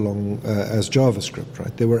think of it along as JavaScript,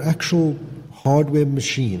 right? There were actual hardware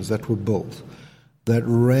machines that were built that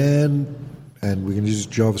ran, and we can use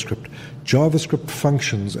JavaScript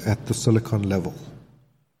functions at the silicon level.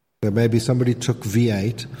 So maybe somebody took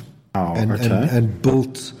V8 and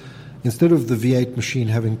built, instead of the V8 machine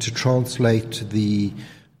having to translate the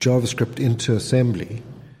JavaScript into assembly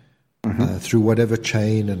through whatever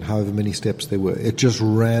chain and however many steps there were, it just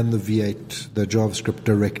ran the JavaScript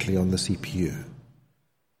directly on the CPU.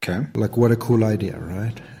 Okay. Like, what a cool idea,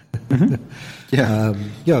 right? Yeah.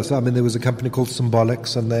 So I mean, there was a company called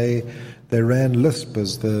Symbolics, and they ran Lisp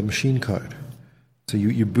as the machine code. So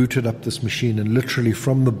you booted up this machine, and literally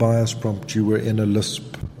from the BIOS prompt, you were in a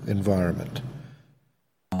Lisp environment.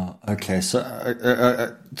 Okay, so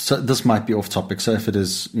this might be off topic. So if it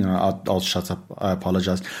is, I'll shut up. I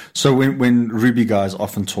apologize. So when Ruby guys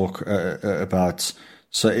often talk about,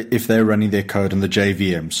 so if they're running their code in the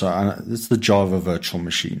JVM, so it's the Java Virtual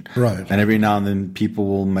Machine, right? And every now and then people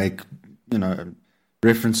will make,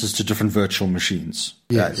 references to different virtual machines.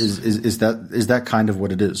 Yes. Is that kind of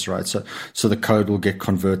what it is, right? So the code will get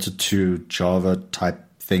converted to Java type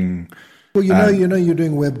thing. Well, you're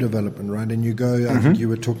doing web development, right? And you go, I think you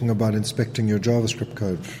were talking about inspecting your JavaScript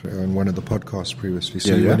code on one of the podcasts previously.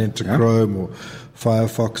 So you went into Chrome or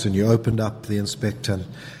Firefox and you opened up the inspector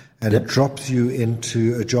and it drops you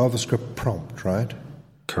into a JavaScript prompt, right?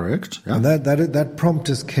 Correct. Yeah. And that prompt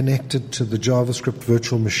is connected to the JavaScript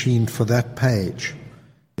virtual machine for that page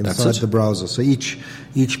inside the browser. So each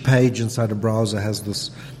page inside a browser has this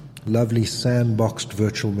lovely sandboxed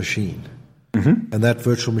virtual machine. And that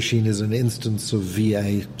virtual machine is an instance of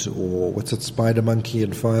V8 or SpiderMonkey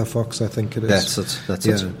in Firefox, I think it is. That's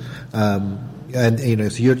it.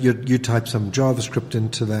 And so you type some JavaScript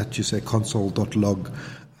into that. You say console.log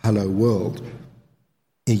hello world.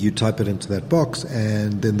 You type it into that box,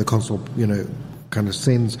 and then the console, kind of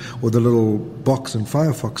sends, or the little box in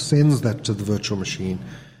Firefox sends that to the virtual machine.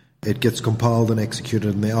 It gets compiled and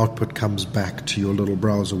executed, and the output comes back to your little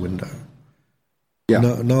browser window. Yeah.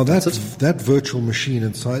 Now that virtual machine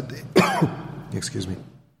inside there, excuse me,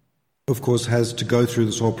 of course, has to go through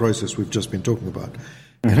this whole process we've just been talking about.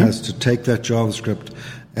 It has to take that JavaScript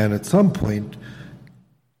and at some point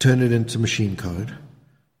turn it into machine code,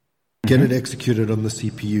 get it executed on the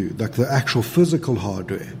CPU, like the actual physical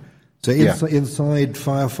hardware. So inside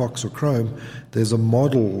Firefox or Chrome, there's a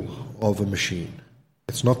model of a machine.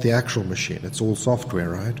 It's not the actual machine. It's all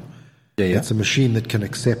software, right? Yeah. It's a machine that can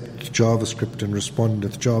accept JavaScript and respond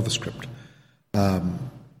with JavaScript.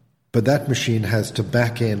 But that machine has to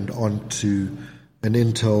back end onto an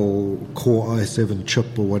Intel Core i7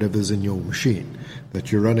 chip or whatever's in your machine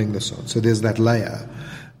that you're running this on. So there's that layer.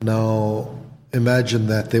 Now, imagine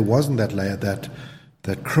that there wasn't that layer, that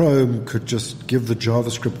Chrome could just give the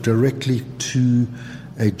JavaScript directly to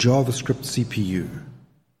a JavaScript CPU.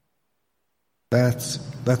 That's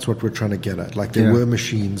what we're trying to get at. Like there were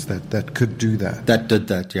machines that could do that. That did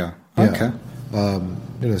that, yeah. Okay.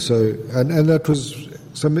 So and that was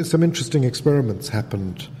some interesting experiments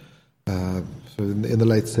happened. So in the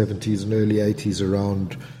late 70s and early 80s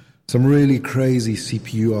around some really crazy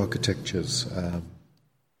CPU architectures.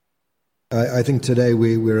 I think today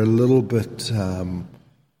we're a little bit kind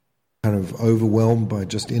of overwhelmed by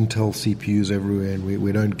just Intel CPUs everywhere, and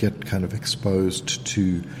we don't get kind of exposed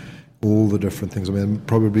to all the different things. I mean,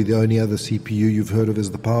 probably the only other CPU you've heard of is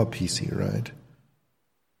the PowerPC, right?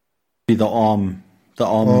 The ARM,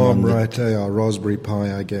 right? Raspberry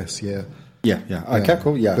Pi, I guess. Yeah. Okay,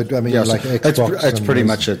 cool. Yeah, but I mean, like Xbox. That's pretty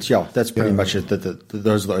much it. Yeah, that's pretty much it.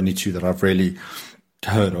 Those are the only two that I've really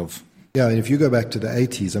heard of. Yeah, and if you go back to the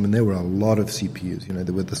 80s, I mean, there were a lot of CPUs.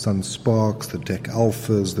 There were the Sun Sparks, the DEC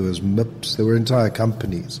Alphas, there was MIPS, there were entire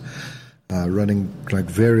companies running like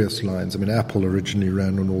various lines. I mean, Apple originally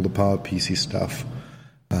ran on all the PowerPC stuff.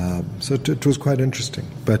 So it was quite interesting,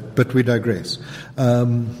 but we digress.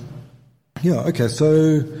 Okay,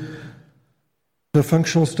 so the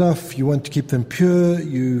functional stuff, you want to keep them pure.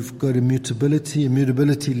 You've got immutability.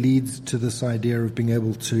 Immutability leads to this idea of being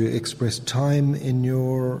able to express time in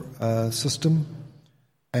your system.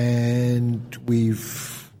 And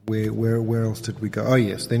where else did we go? Oh,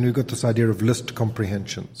 yes. Then we've got this idea of list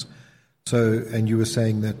comprehensions. So, and you were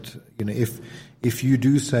saying that, if you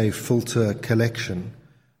do say filter collection,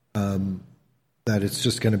 that it's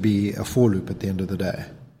just going to be a for loop at the end of the day.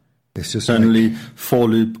 It's just only for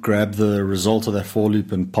loop, grab the result of that for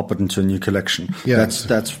loop and pop it into a new collection. Yeah.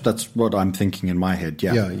 That's what I'm thinking in my head.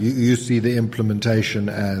 Yeah. Yeah, you see the implementation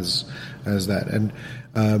as that. And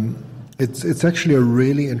it's actually a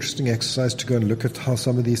really interesting exercise to go and look at how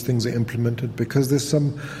some of these things are implemented, because there's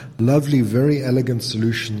some lovely, very elegant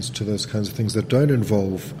solutions to those kinds of things that don't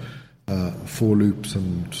involve for loops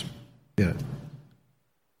and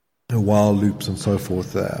while loops and so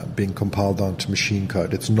forth being compiled down to machine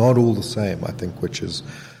code. It's not all the same, I think, which is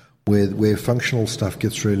where functional stuff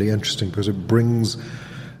gets really interesting, because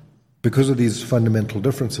because of these fundamental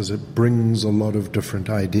differences, it brings a lot of different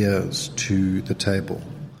ideas to the table.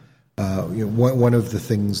 One of the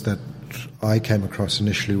things that I came across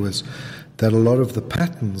initially was that a lot of the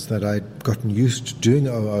patterns that I'd gotten used to doing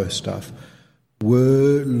OO stuff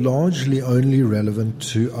were largely only relevant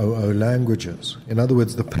to OO languages. In other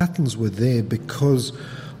words, the patterns were there because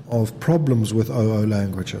of problems with OO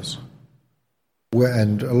languages.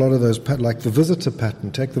 And a lot of those, like the visitor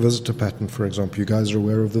pattern, take the visitor pattern, for example. You guys are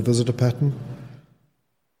aware of the visitor pattern?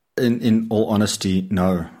 In all honesty,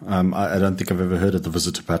 no. I don't think I've ever heard of the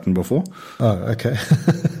visitor pattern before. Oh, okay.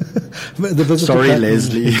 The visitor Sorry, pattern,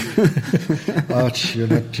 Leslie. Arch, you're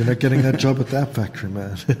not getting that job at the app factory,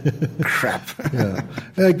 man. Crap. Yeah.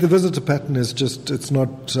 Like the visitor pattern is it's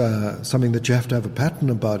not something that you have to have a pattern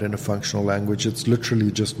about in a functional language. It's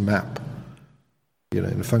literally just map. In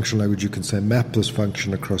a functional language, you can say map this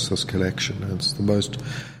function across this collection. And it's the most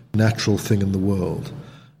natural thing in the world.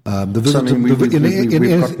 We've got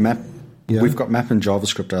map. Yeah. We've got map in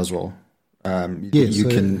JavaScript as well. So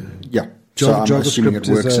I'm assuming it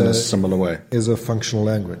works in a similar way. Is a functional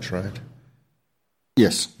language, right?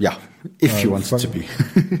 Yes. Yeah. If you want it to be.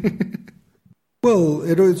 Well,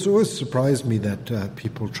 it's always surprised me that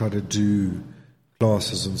people try to do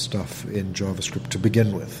classes and stuff in JavaScript to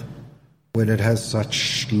begin with, when it has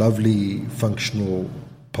such lovely functional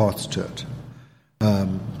parts to it.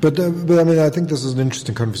 But I mean, I think this is an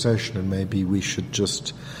interesting conversation, and maybe we should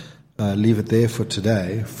just leave it there for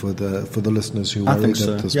today for the listeners who worry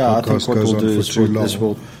that this podcast goes on for too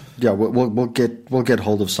long. We'll get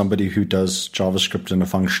hold of somebody who does JavaScript in a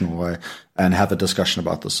functional way and have a discussion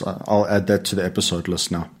about this. I'll add that to the episode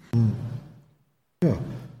list now. Yeah.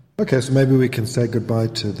 Okay, so maybe we can say goodbye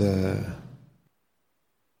to the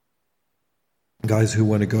guys who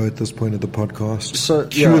want to go at this point of the podcast. So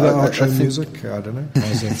cue the outro music. I don't know.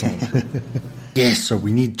 How's that sound? Yes, so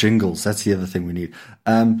we need jingles. That's the other thing we need.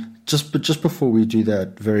 Just before we do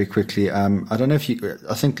that, very quickly, I don't know if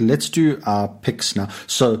I think let's do our picks now.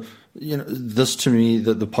 So, this to me,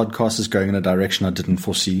 the podcast is going in a direction I didn't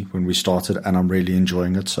foresee when we started, and I'm really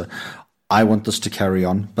enjoying it. So I want this to carry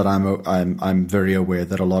on, but I'm very aware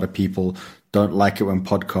that a lot of people don't like it when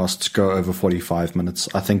podcasts go over 45 minutes.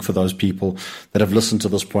 I think for those people that have listened to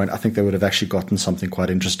this point, I think they would have actually gotten something quite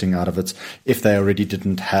interesting out of it if they already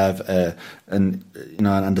didn't have an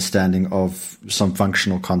understanding of some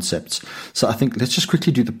functional concepts. So I think let's just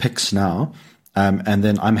quickly do the picks now, and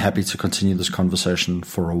then I'm happy to continue this conversation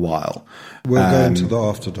for a while. We'll go into the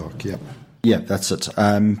after dark. Yeah. Yeah, that's it.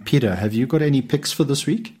 Peter, have you got any picks for this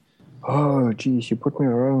week? Oh, geez, you put me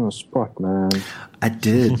right on the spot, man. I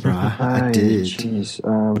did, bro. I did. Jeez.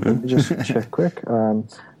 Let me just check quick. I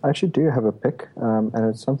actually do have a pick, and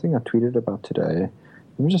it's something I tweeted about today.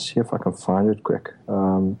 Let me just see if I can find it quick.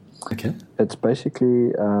 Okay. It's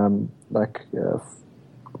basically kind of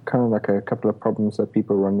like a couple of problems that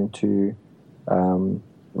people run into,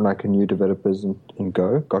 like new developers in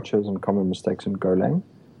Go, gotchas and common mistakes in Golang.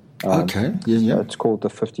 Okay. Yeah. So it's called the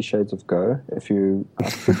 50 Shades of Go.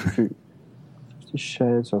 50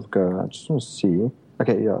 Shades of Go. I just want to see.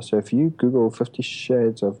 Okay, yeah. So if you Google 50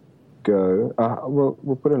 Shades of Go,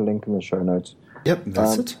 we'll put a link in the show notes. Yep,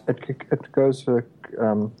 that's it. It goes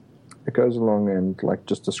along and like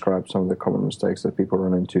just describes some of the common mistakes that people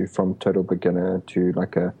run into, from total beginner to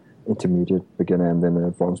like a intermediate beginner and then an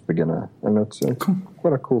advanced beginner, and it's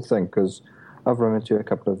quite a cool thing because I've run into a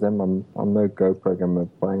couple of them. I'm no Go programmer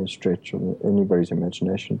by any stretch of anybody's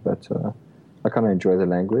imagination, but I kind of enjoy the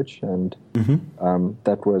language, and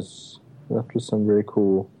that was some very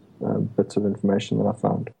cool bits of information that I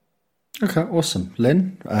found. Okay, awesome.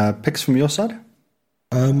 Len, picks from your side?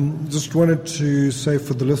 Just wanted to say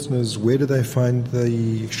for the listeners, where do they find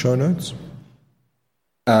the show notes?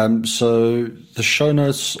 So the show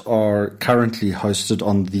notes are currently hosted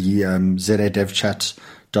on the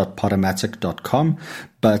zadevchat.podomatic.com,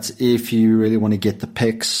 but if you really want to get the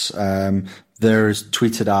pics, there's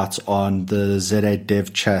tweeted out on the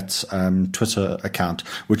ZADevChat Twitter account,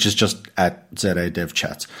 which is just at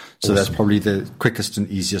ZADevChat. So That's probably the quickest and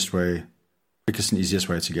easiest way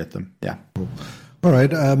to get them. Yeah. Cool. All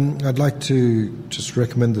right. I'd like to just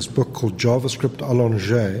recommend this book called JavaScript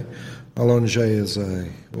Allongé. Allongé is a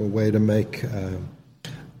way to make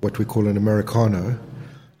what we call an Americano.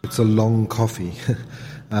 It's a long coffee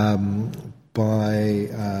by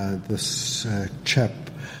this chap,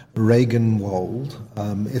 Regenwald.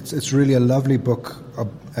 It's really a lovely book,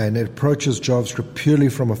 and it approaches JavaScript purely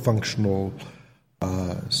from a functional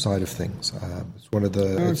side of things.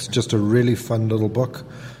 It's just a really fun little book.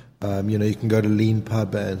 You can go to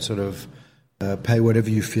LeanPub and sort of pay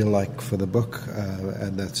whatever you feel like for the book,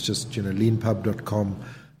 and that's just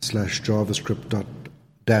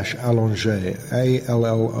leanpub.com/javascript-allonge,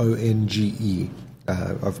 ALLONGE.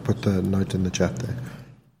 I've put the note in the chat there.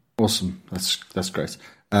 Awesome, that's great.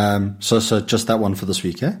 So just that one for this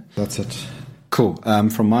week, eh? That's it. Cool.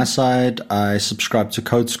 From my side, I subscribe to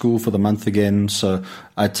Code School for the month again. So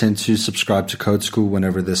I tend to subscribe to Code School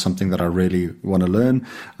whenever there's something that I really want to learn.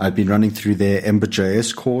 I've been running through their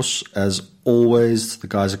Ember.js course. As always, the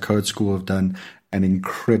guys at Code School have done an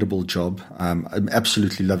incredible job. I'm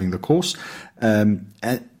absolutely loving the course.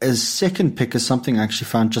 As second pick is something I actually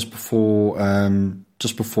found just before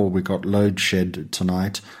we got load shed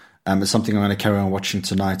tonight. It's something I'm going to carry on watching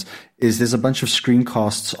tonight. There's a bunch of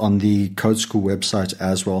screencasts on the Code School website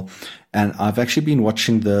as well. And I've actually been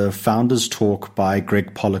watching the founders talk by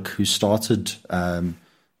Greg Pollock, who started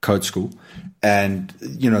Code School, and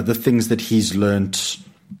the things that he's learned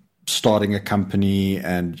starting a company,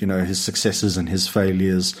 and his successes and his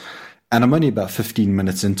failures. And I'm only about 15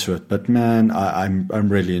 minutes into it, but man, I'm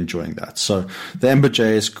really enjoying that. So the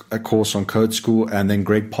Ember.js course on Code School, and then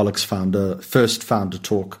Greg Pollock's first founder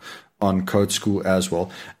talk on Code School as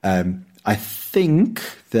well. I think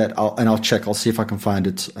that I'll check. I'll see if I can find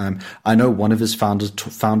it. I know one of his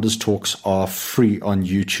founders talks are free on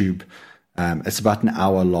YouTube. It's about an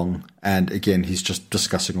hour long, and again, he's just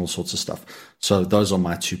discussing all sorts of stuff. So those are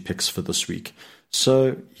my two picks for this week.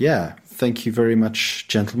 So yeah, thank you very much,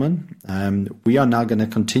 gentlemen. We are now going to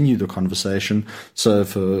continue the conversation. So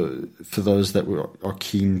for those that are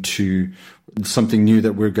keen to something new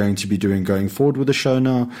that we're going to be doing going forward with the show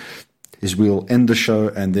now, is we'll end the show,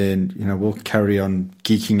 and then we'll carry on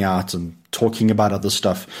geeking out and talking about other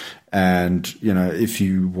stuff. And if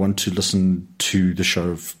you want to listen to the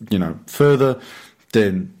show further,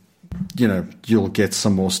 then you'll get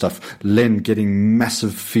some more stuff. Len, getting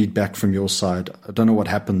massive feedback from your side. I don't know what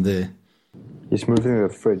happened there. He's moving the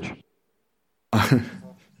fridge.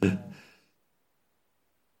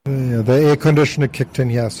 Yeah, the air conditioner kicked in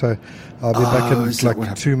here, so I'll be back in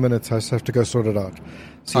like 2 minutes. I just have to go sort it out.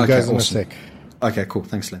 See you guys in a sec. Okay, cool.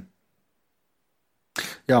 Thanks, Len.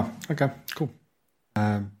 Yeah, okay, cool.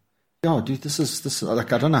 Dude, this is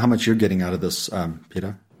like, I don't know how much you're getting out of this,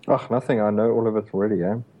 Peter. Oh, nothing. I know all of it already,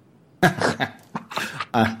 eh?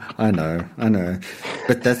 I know.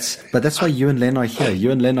 But that's why you and Len are here.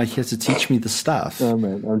 You and Len are here to teach me the stuff. Oh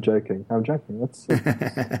man, I'm joking. That's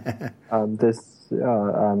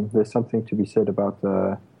there's something to be said about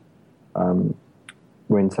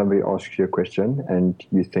when somebody asks you a question and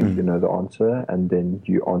you think you know the answer, and then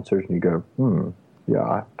you answer it and you go, yeah,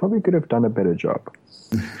 I probably could have done a better job.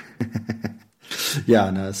 Yeah,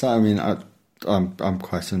 no. So I mean, I'm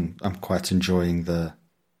quite enjoying the.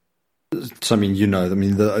 So I mean,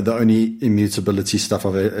 the only immutability stuff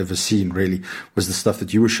I've ever seen really was the stuff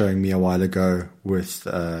that you were showing me a while ago with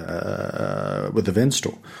Event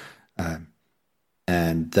Store,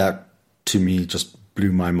 and that to me just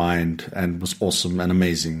blew my mind and was awesome and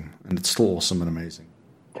amazing, and it's still awesome and amazing.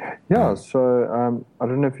 Yeah. So I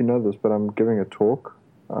don't know if you know this, but I'm giving a talk.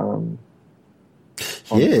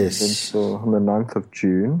 Yes. On the 9th of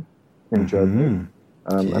June in Joburg.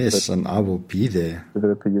 Yes, and I will be there.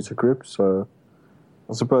 Developer user group. So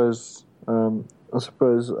I suppose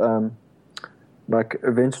like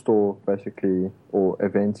Event Store basically, or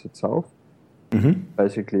Events itself,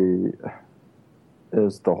 basically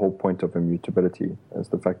is the whole point of immutability, is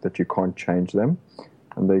the fact that you can't change them,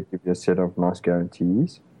 and they give you a set of nice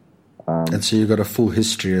guarantees. And so you've got a full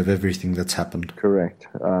history of everything that's happened. Correct,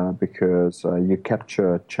 because you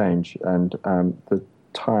capture change, and the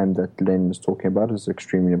time that Len is talking about is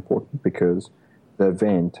extremely important, because the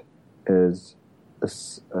event is a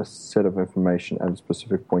set of information at a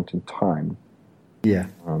specific point in time. Yeah.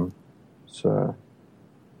 So,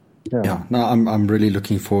 yeah. Yeah. No, I'm really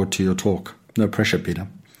looking forward to your talk. No pressure, Peter.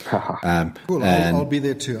 Cool. I'll be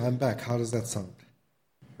there too. I'm back. How does that sound?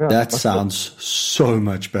 Yeah, that sounds so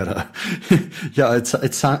much better. Yeah,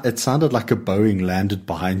 it sounded like a Boeing landed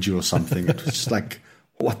behind you or something. It was just like,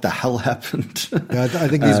 what the hell happened? Yeah, I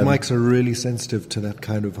think these mics are really sensitive to that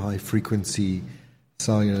kind of high frequency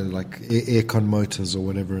sound, like aircon motors or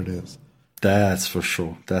whatever it is. That's for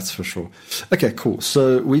sure. That's for sure. Okay, cool.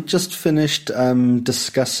 So we just finished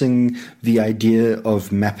discussing the idea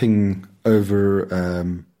of mapping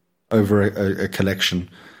over a collection,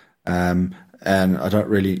 and I can't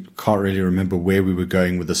really remember where we were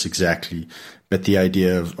going with this exactly. But the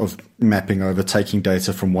idea of mapping over, taking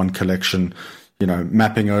data from one collection,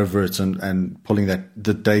 mapping over it and pulling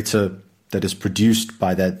the data that is produced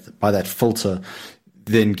by that filter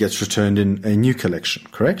then gets returned in a new collection,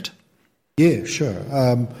 correct? Yeah, sure.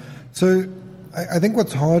 So I think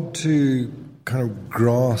what's hard to kind of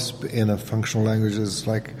grasp in a functional language is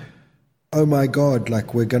like, oh my God,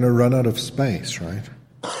 like we're going to run out of space, right?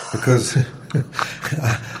 Because,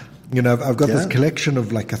 I've got this collection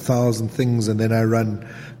of like 1,000 things, and then I run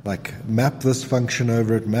like map this function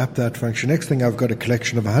over it, map that function. Next thing, I've got a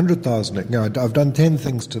collection of 100,000. I've done 10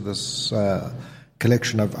 things to this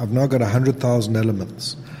collection. I've now got 100,000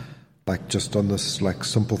 elements, like just on this like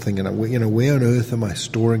simple thing. And where on earth am I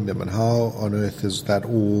storing them, and how on earth is that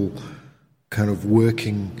all kind of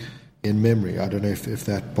working in memory? I don't know if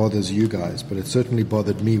that bothers you guys, but it certainly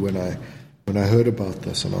bothered me when I heard about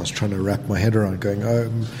this, and I was trying to wrap my head around going,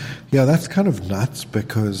 that's kind of nuts,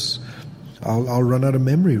 because I'll run out of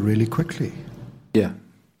memory really quickly. Yeah.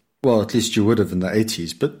 Well, at least you would have in the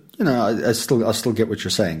 80s, but I still get what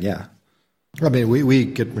you're saying. Yeah. I mean, we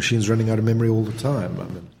get machines running out of memory all the time. I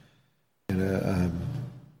mean,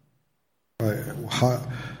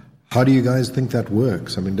 how do you guys think that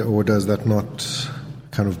works? I mean, or does that not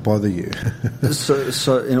kind of bother you?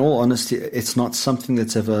 So in all honesty, it's not something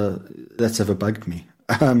that's ever bugged me.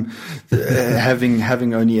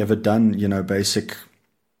 Having only ever done basic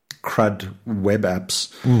CRUD web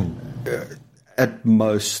apps, at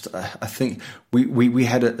most, I think we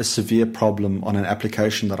had a severe problem on an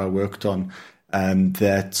application that I worked on,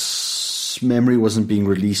 that memory wasn't being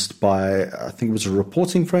released by, I think it was a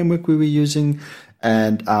reporting framework we were using,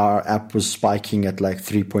 and our app was spiking at like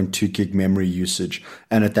 3.2 gig memory usage.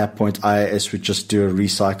 And at that point, IIS would just do a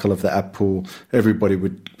recycle of the app pool. Everybody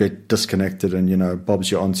would get disconnected, and,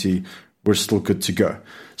 Bob's your auntie, we're still good to go.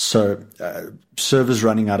 So servers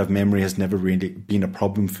running out of memory has never really been a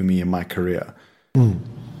problem for me in my career.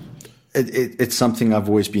 It's something I've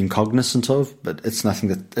always been cognizant of, but it's nothing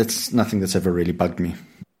that's ever really bugged me.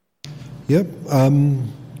 Yep.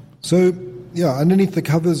 Underneath the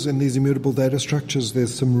covers in these immutable data structures,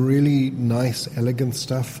 there's some really nice, elegant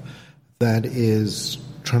stuff that is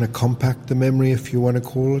trying to compact the memory, if you want to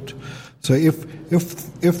call it. So if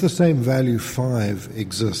the same value 5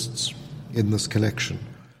 exists in this collection,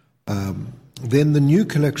 then the new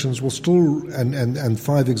collections will still, and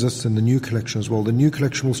 5 exists in the new collection as well, the new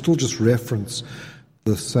collection will still just reference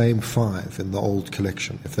the same 5 in the old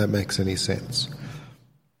collection, if that makes any sense.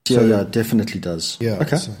 Yeah, it definitely does. Yeah.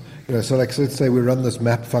 Okay. So let's say we run this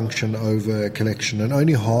map function over a collection and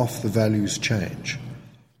only half the values change.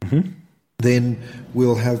 Mm-hmm. Then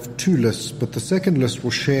we'll have 2 lists, but the second list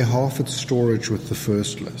will share half its storage with the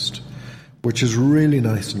first list, which is really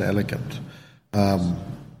nice and elegant.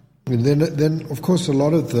 And then, of course, a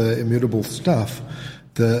lot of the immutable stuff,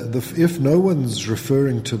 if no one's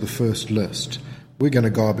referring to the first list, we're going to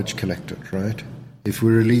garbage collect it, right? If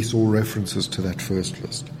we release all references to that first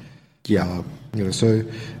list. Yeah. So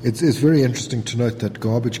it's very interesting to note that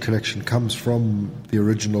garbage collection comes from the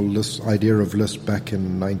original list idea of list back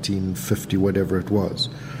in 1950, whatever it was.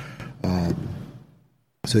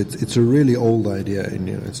 So it's a really old idea, and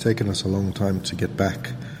it's taken us a long time to get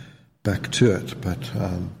back to it.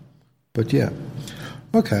 But yeah,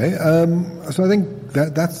 okay. So I think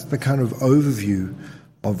that's the kind of overview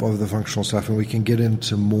of the functional stuff, and we can get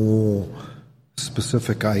into more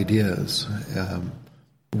specific ideas.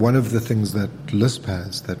 One of the things that Lisp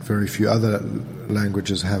has that very few other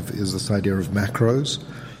languages have is this idea of macros,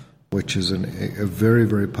 which is a very,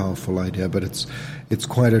 very powerful idea, but it's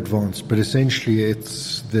quite advanced. But essentially,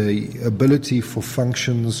 it's the ability for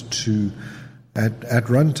functions to, at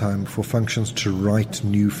runtime, for functions to write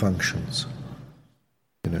new functions.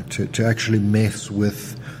 To actually mess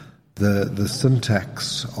with the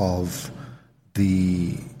syntax of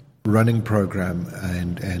the running program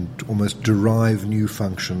and almost derive new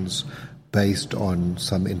functions based on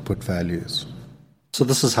some input values. So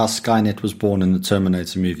this is how Skynet was born in the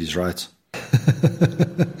Terminator movies, right?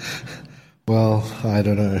 Well, I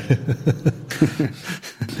don't know.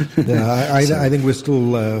 I think we're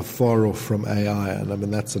still far off from AI, and I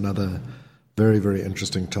mean that's another very, very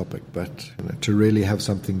interesting topic. But to really have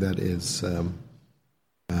something that is an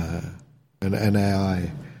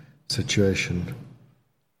AI situation.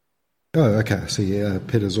 Oh, okay. I see.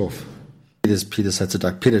 Peter's off. Peter's had to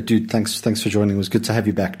duck. Peter, dude, thanks for joining. It was good to have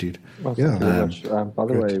you back, dude. Well, thank you very much. By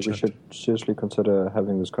the way, we should seriously consider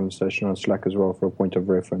having this conversation on Slack as well for a point of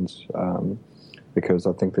reference, because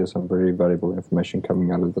I think there's some very valuable information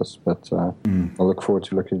coming out of this. But I look forward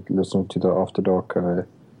to listening to the After Dark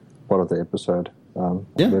part of the episode. I'm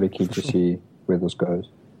really keen to see where this goes.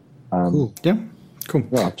 Cool. Yeah, cool.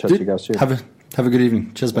 Yeah, I'll chat to you guys soon. Have a good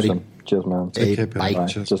evening. Cheers, buddy. Awesome. Cheers, man. Take care, bye.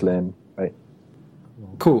 Just Len. Bye.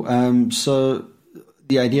 Cool. So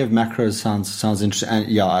the idea of macros sounds interesting,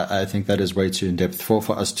 and I think that is way too in depth for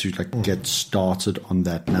us to get started on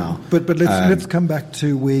that now. But let's come back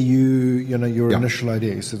to where your initial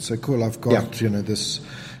idea. You said, so cool. I've got this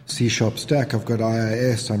C# stack. I've got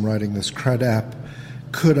IIS. I'm writing this CRUD app.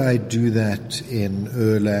 Could I do that in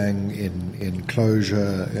Erlang, in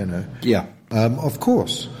Clojure? Yeah. Of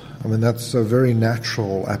course. I mean, that's a very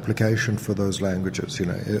natural application for those languages.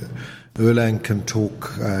 Erlang can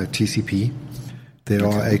talk TCP. There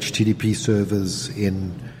are HTTP servers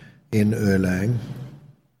in Erlang,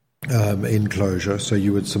 in Clojure. So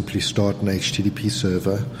you would simply start an HTTP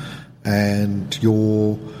server, and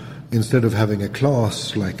instead of having a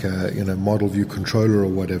class like a model view controller or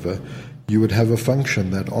whatever, you would have a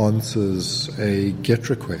function that answers a GET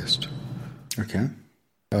request. Okay.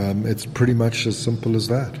 It's pretty much as simple as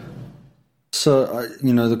that. So,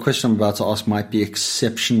 the question I'm about to ask might be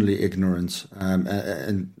exceptionally ignorant.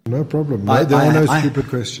 And no problem. There are no stupid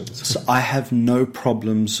questions. So I have no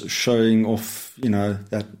problems showing off,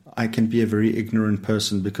 that I can be a very ignorant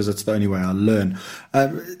person because it's the only way I learn.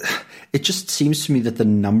 It just seems to me that the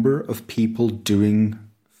number of people doing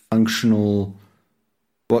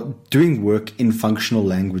work in functional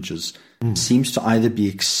languages seems to either be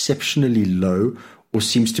exceptionally low or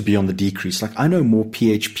seems to be on the decrease. Like, I know more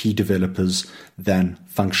PHP developers than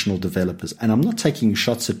functional developers. And I'm not taking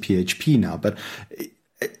shots at PHP now, but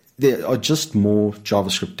there are just more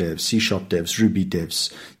JavaScript devs, C# devs, Ruby devs,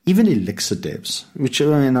 even Elixir devs,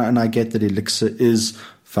 and I get that Elixir is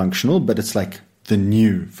functional, but it's like the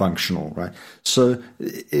new functional, right? So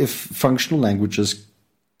if functional languages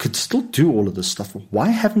could still do all of this stuff, why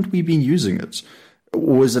haven't we been using it?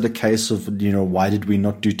 Or is it a case of, why did we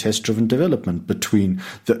not do test-driven development between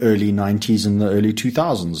the early 90s and the early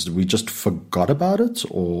 2000s? We just forgot about it,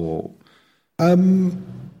 or? I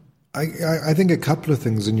think a couple of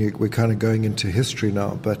things, and we're kind of going into history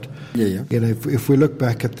now, but if we look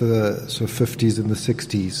back at the sort of 50s and the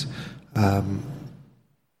 60s,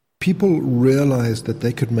 people realized that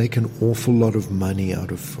they could make an awful lot of money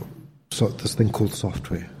out of this thing called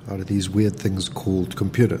software, out of these weird things called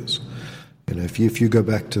computers. If you go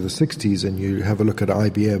back to the 60s and you have a look at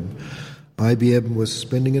IBM was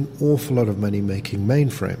spending an awful lot of money making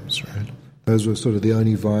mainframes, right? Those were sort of the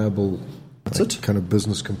only viable kind of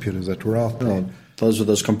business computers that were out there. Those were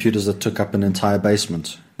those computers that took up an entire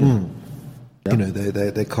basement. Yeah.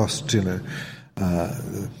 They cost, the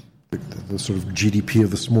sort of GDP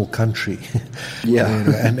of a small country. Yeah.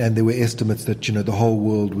 And there were estimates that, the whole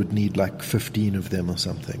world would need like 15 of them or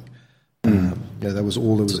something. That was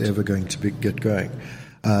all that was ever going to get going.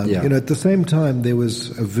 At the same time, there was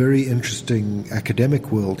a very interesting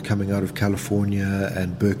academic world coming out of California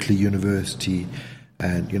and Berkeley University,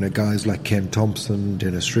 and guys like Ken Thompson,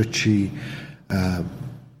 Dennis Ritchie,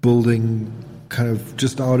 building kind of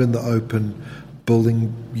just out in the open,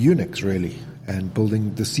 building Unix really, and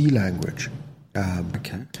building the C language. And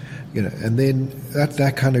then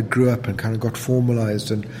that kind of grew up and kind of got formalized,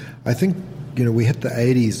 and I think we hit the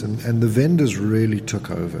 80s and the vendors really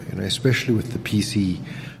took over, especially with the PC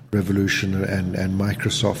revolution and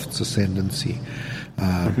Microsoft's ascendancy,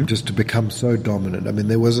 just to become so dominant. I mean,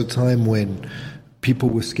 there was a time when people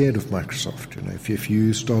were scared of Microsoft. If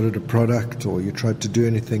you started a product or you tried to do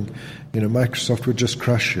anything, Microsoft would just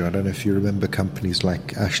crush you. I don't know if you remember companies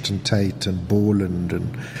like Ashton Tate and Borland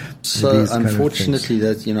and so. These unfortunately,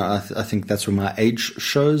 that I think that's where my age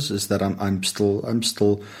shows, is that I'm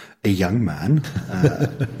still a young man,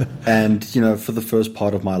 and for the first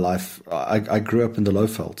part of my life, I grew up in the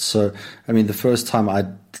Lowveld. So I mean, the first time I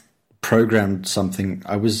programmed something,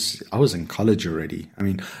 I was in college already. I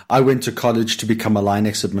mean, I went to college to become a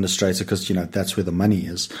Linux administrator because that's where the money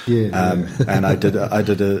is. And I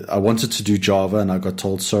wanted to do Java, and I got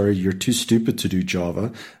told, sorry, you're too stupid to do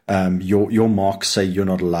Java. Your marks say you're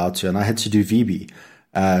not allowed to, and I had to do VB.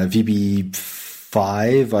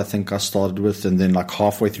 VB5, I think I started with, and then like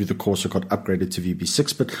halfway through the course I got upgraded to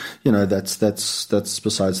VB6. But that's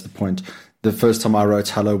besides the point. The first time I wrote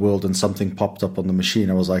Hello World and something popped up on the machine,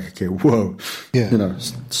 I was like, okay, whoa,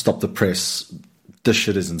 stop the press, this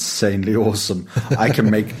shit is insanely awesome. I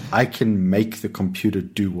can make the computer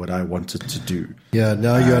do what I want it to do. Yeah,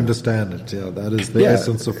 now you understand it. Yeah, that is the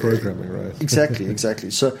essence of programming, right?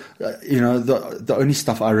 Exactly. So, the only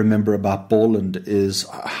stuff I remember about Borland is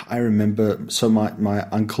my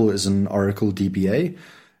uncle is an Oracle DBA.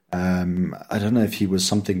 I don't know if he was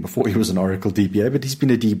something before he was an Oracle DBA, but he's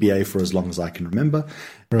been a DBA for as long as I can remember.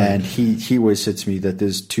 Right. And he always said to me that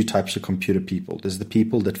there's two types of computer people. There's the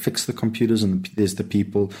people that fix the computers, and there's the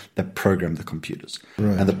people that program the computers.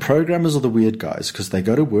 Right. And the programmers are the weird guys because they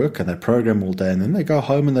go to work and they program all day, and then they go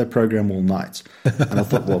home and they program all night. And I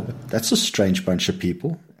thought, well, that's a strange bunch of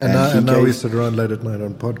people. And now we sit around late at night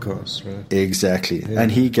on podcasts, right? Exactly. Yeah.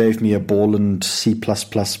 And he gave me a Borland C++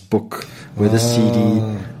 book with a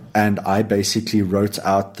CD. And I basically wrote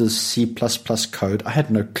out the C++ code. I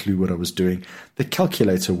had no clue what I was doing. The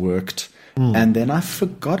calculator worked, and then I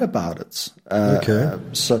forgot about it. Okay.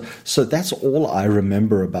 So that's all I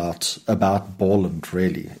remember about Borland,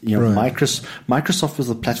 really. Right. Microsoft was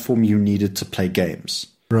the platform you needed to play games.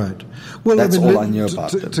 Right. Well, that's all I knew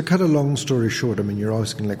about it. To cut a long story short, I mean, you're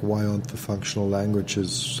asking why aren't the functional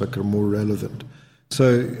languages more relevant?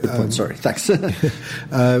 So, sorry, thanks.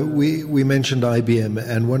 we mentioned IBM,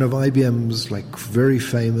 and one of IBM's very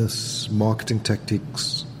famous marketing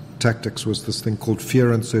tactics was this thing called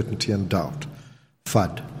fear, uncertainty, and doubt,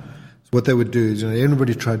 FUD. So what they would do is,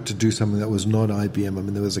 everybody tried to do something that was not IBM. I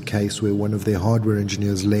mean, there was a case where one of their hardware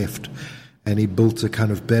engineers left, and he built a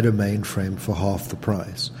kind of better mainframe for half the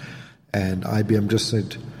price, and IBM just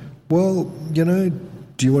said, well,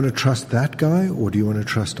 do you want to trust that guy or do you want to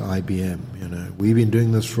trust IBM? We've been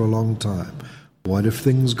doing this for a long time. What if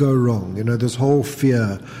things go wrong? This whole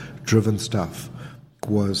fear-driven stuff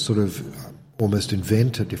was sort of almost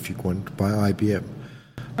invented, if you want, by IBM.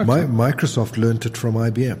 Okay. Microsoft learned it from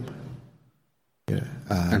IBM.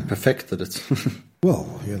 And perfected it. Well,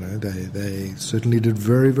 they certainly did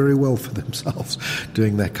very, very well for themselves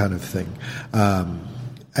doing that kind of thing.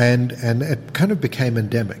 And it kind of became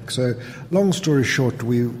endemic. So, long story short,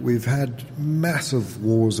 we've had massive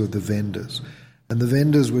wars of the vendors, and the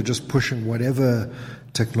vendors were just pushing whatever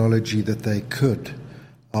technology that they could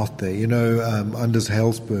out there. Anders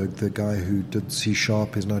Helsberg, the guy who did C#,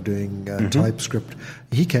 is now doing TypeScript.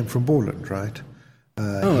 He came from Borland, right?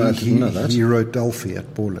 I didn't know that. He wrote Delphi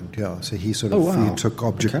at Borland, yeah. So he sort of he took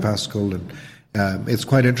Object Pascal and. It's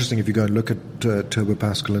quite interesting if you go and look at Turbo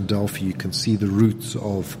Pascal and Delphi, you can see the roots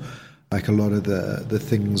of a lot of the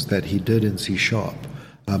things that he did in C#.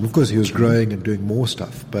 Of course, he was growing and doing more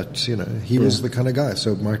stuff, but he was the kind of guy.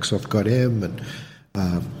 So Microsoft got him, and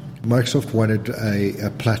Microsoft wanted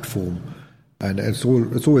a platform, and it's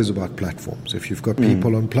always about platforms. If you've got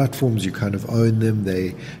people on platforms, you kind of own them.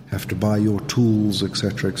 They have to buy your tools,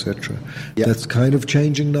 etc., etc. Yep. That's kind of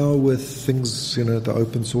changing now with things, the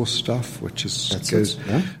open source stuff, which is I'm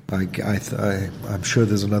sure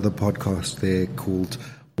there's another podcast there called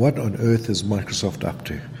 "What on Earth is Microsoft Up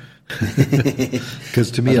to?"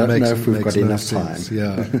 Because to me, I don't know if we've got enough time.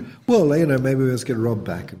 Yeah. Well, maybe let's get Rob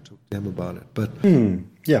back and talk to him about it. But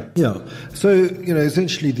yeah. So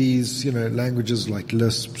essentially, these languages like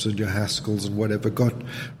Lisps and your Haskells and whatever got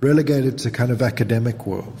relegated to kind of academic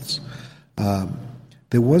worlds.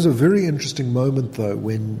 There was a very interesting moment though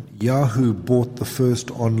when Yahoo bought the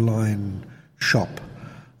first online shop.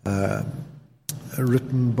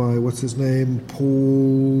 Written by, what's his name?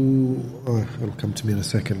 Paul. It'll come to me in a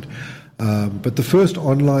second. But the first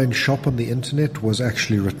online shop on the internet was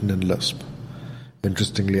actually written in Lisp,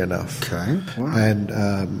 interestingly enough. Okay. Wow. And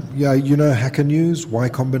Hacker News, Y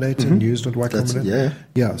Combinator, news.y Combinator.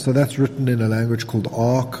 Yeah, so that's written in a language called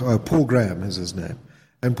Arc. Paul Graham is his name.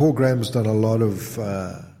 And Paul Graham's done a lot of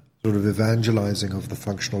sort of evangelizing of the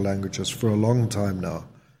functional languages for a long time now.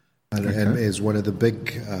 And is one of the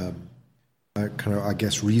big...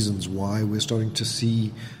 reasons why we're starting to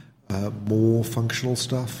see more functional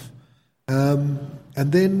stuff. And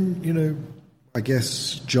then,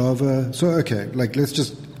 Java. So, let's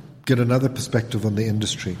just get another perspective on the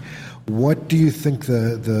industry. What do you think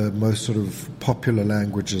the most sort of popular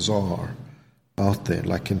languages are out there,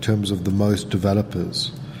 in terms of the most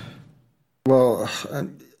developers? Well,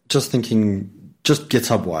 just thinking, just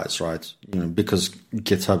GitHub-wise, right? Because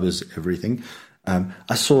GitHub is everything.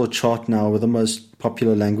 I saw a chart now with the most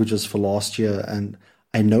popular languages for last year, and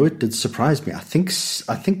I know it did surprise me. I think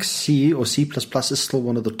C or C++ is still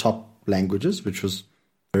one of the top languages, which was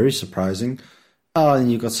very surprising.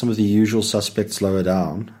 And you've got some of the usual suspects lower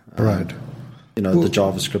down. Right. The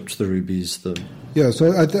JavaScript, the Rubies, So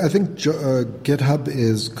I think GitHub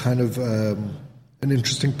is kind of an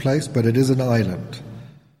interesting place, but it is an island.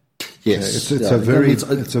 Yes. It's a very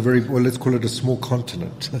well, let's call it a small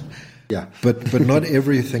continent. Yeah. But not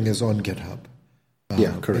everything is on GitHub.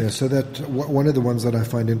 Yeah, correct. So that one of the ones that I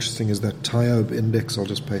find interesting is that TIOB index. I'll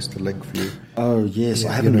just paste the link for you. Oh, yes.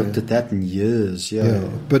 I haven't looked at that in years. Yeah.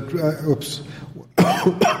 But,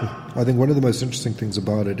 I think one of the most interesting things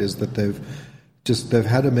about it is that they've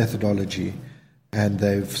had a methodology and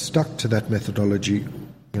they've stuck to that methodology,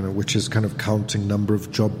 which is kind of counting number of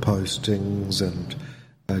job postings and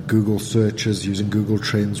Google searches using Google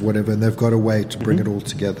Trends, whatever, and they've got a way to bring it all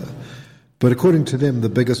together. But according to them, the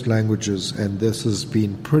biggest languages, and this has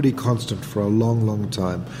been pretty constant for a long, long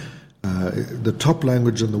time, the top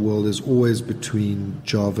language in the world is always between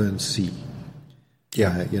Java and C.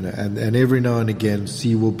 Yeah. And every now and again,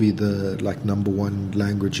 C will be the number one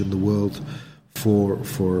language in the world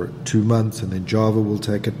for 2 months, and then Java will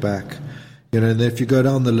take it back. And if you go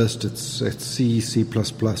down the list, it's C, C++.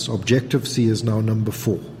 Objective-C is now number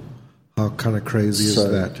 4. How kind of crazy is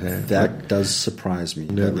that? That does surprise me.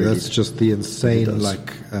 That's just the insane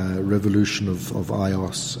revolution of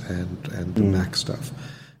iOS and the Mac stuff.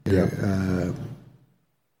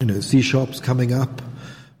 C#'s coming up.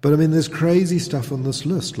 But I mean, there's crazy stuff on this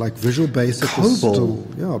list, like Visual Basic is still,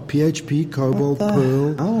 PHP, COBOL,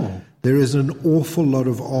 Perl. Oh. There is an awful lot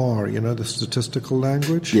of R, the statistical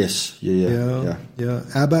language. Yes, yeah.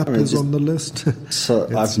 ABAP is on the list. So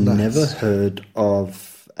I've never heard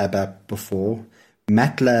of ABAP before.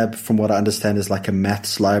 MATLAB, from what I understand, is like a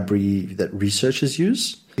maths library that researchers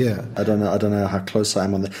use. Yeah. I don't know how close I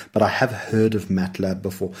am on that, but I have heard of MATLAB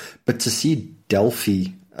before. But to see Delphi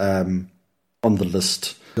on the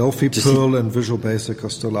list. Delphi, Perl, and Visual Basic are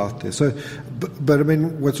still out there. So, but I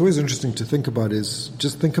mean, what's always interesting to think about is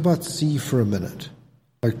just think about C for a minute.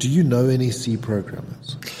 Like, do you know any C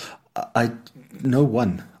programmers? I know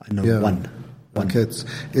one. I know one. Okay, it's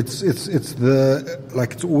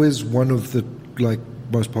always one of the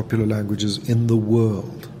most popular languages in the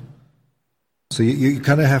world. So you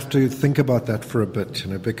kind of have to think about that for a bit,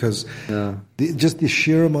 because just the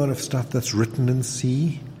sheer amount of stuff that's written in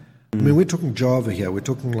C. I mean, we're talking Java here. We're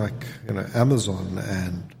talking Amazon,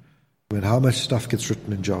 and how much stuff gets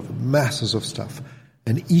written in Java? Masses of stuff.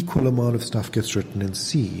 An equal amount of stuff gets written in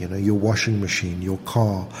C. Your washing machine, your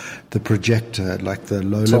car, the projector, the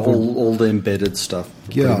low so level. all the embedded stuff.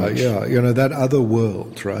 Yeah. That other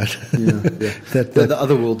world, right? Yeah. The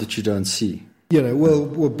other world that you don't see.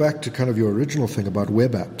 Well, back to kind of your original thing about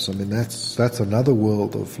web apps. I mean, that's another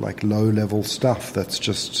world of low level stuff that's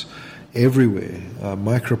just everywhere.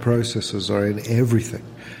 Microprocessors are in everything,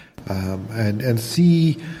 and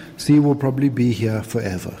C will probably be here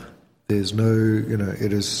forever. There's no,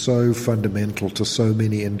 it is so fundamental to so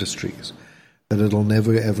many industries that it'll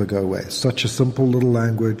never ever go away. Such a simple little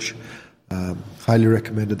language. Highly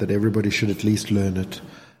recommended that everybody should at least learn it.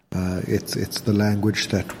 It's the language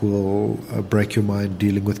that will break your mind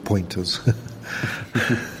dealing with pointers.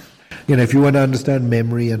 If you want to understand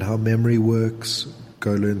memory and how memory works,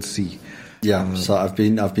 go learn C. Yeah, so I've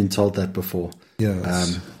been told that before. Yeah,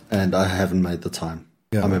 and I haven't made the time.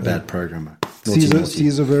 Yeah, I'm a bad programmer. C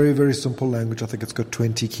is a very, very simple language. I think it's got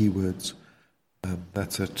 20 keywords.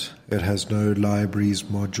 That's it. It has no libraries,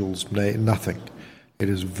 modules, nothing. It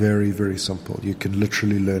is very, very simple. You can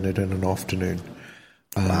literally learn it in an afternoon.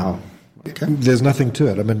 Wow. Okay. There's nothing to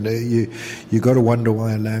it. I mean, you got to wonder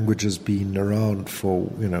why a language has been around for,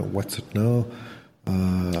 what's it now?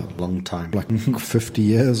 A long time. 50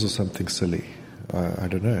 years or something silly. I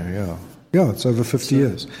don't know, yeah. It's over 50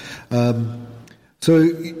 years. I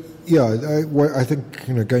think,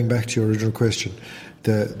 going back to your original question,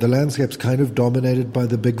 the landscape's kind of dominated by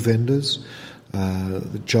the big vendors.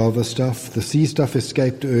 The Java stuff. The C stuff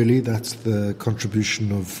escaped early. That's the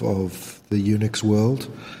contribution of the Unix world.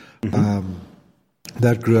 Mm-hmm.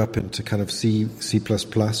 That grew up into kind of C, C++.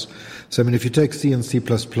 So, I mean, if you take C and C++,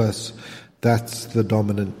 that's the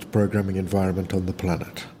dominant programming environment on the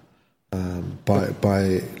planet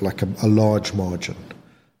by a large margin.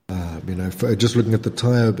 Just looking at the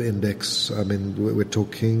TIOB index, I mean, we're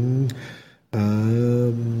talking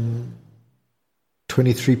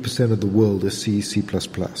 23% of the world is C, C++,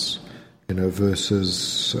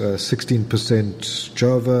 versus 16%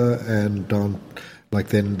 Java, and down,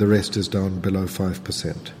 then the rest is down below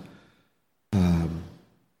 5%.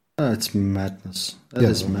 It's madness. That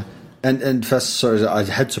is mad. And first, sorry, I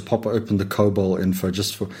had to pop open the COBOL info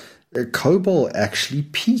just for COBOL actually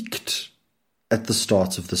peaked at the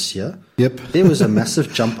start of this year. Yep. There was a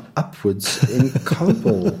massive jump upwards in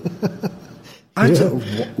COBOL. I don't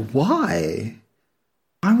why.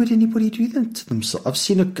 Why would anybody do that to themselves? I've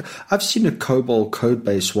seen a COBOL code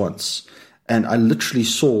base once, and I literally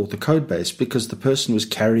saw the code base because the person was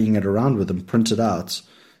carrying it around with them, printed out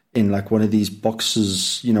in like one of these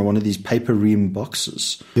boxes, one of these paper ream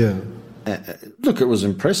boxes. Yeah. Look, it was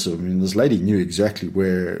impressive. I mean, this lady knew exactly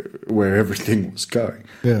where everything was going.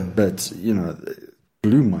 Yeah. But, it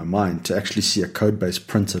blew my mind to actually see a code base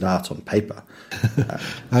printed out on paper.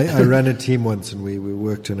 I ran a team once, and we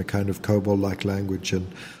worked in a kind of COBOL-like language,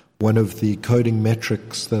 and one of the coding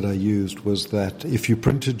metrics that I used was that if you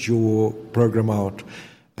printed your program out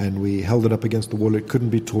and we held it up against the wall, it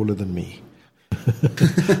couldn't be taller than me.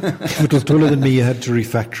 If it was taller than me, you had to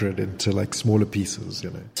refactor it into like smaller pieces.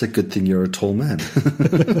 It's a good thing you're a tall man.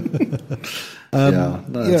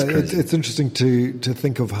 It's interesting to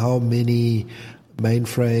think of how many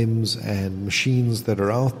mainframes and machines that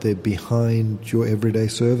are out there behind your everyday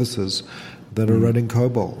services that are running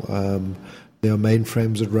COBOL. There are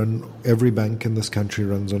mainframes that run. Every bank in this country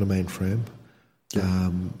runs on a mainframe.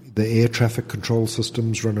 Yeah. The air traffic control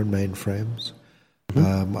systems run on mainframes.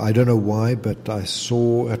 I don't know why, but I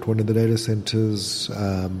saw at one of the data centers,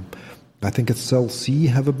 I think it's Cell C,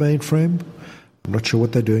 have a mainframe. I'm not sure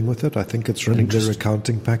what they're doing with it. I think it's running their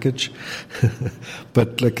accounting package.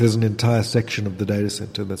 But like, there's an entire section of the data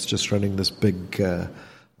center that's just running this big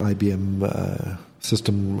IBM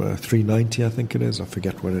System 390, I think it is. I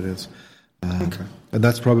forget what it is. And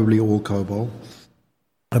that's probably all COBOL.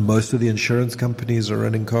 And most of the insurance companies are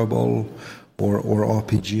running COBOL or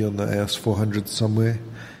RPG on the AS400 somewhere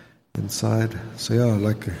inside. So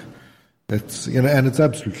it's and it's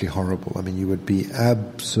absolutely horrible. I mean, you would be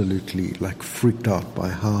absolutely like freaked out by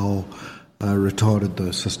how retarded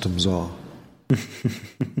those systems are.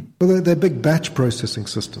 Well, they're big batch processing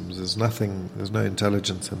systems. There's no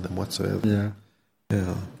intelligence in them whatsoever.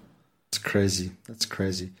 Yeah. That's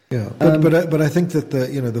crazy. Yeah, but I think that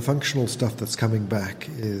the functional stuff that's coming back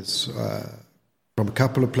is from a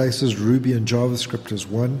couple of places. Ruby and JavaScript is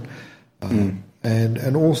one,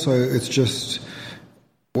 and also it's just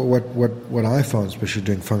what I found, especially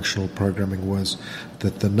doing functional programming, was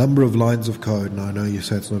that the number of lines of code. And I know you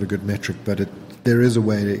say it's not a good metric, but there is a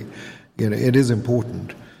way to, it is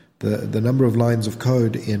important. The number of lines of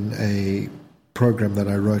code in a program that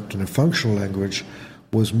I wrote in a functional language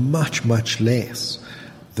was much, much less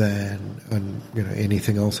than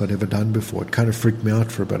anything else I'd ever done before. It kind of freaked me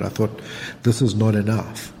out for a bit. I thought, this is not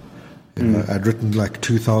enough. I'd written like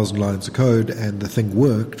 2,000 lines of code, and the thing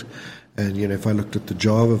worked. And if I looked at the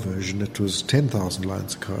Java version, it was 10,000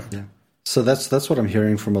 lines of code. Yeah. So that's what I'm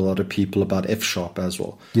hearing from a lot of people about F# as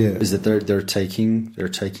well. Yeah. Is that they're taking their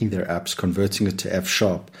apps, converting it to F#,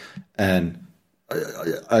 and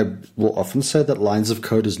I will often say that lines of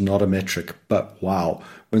code is not a metric, but wow,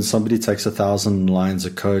 when somebody takes 1,000 lines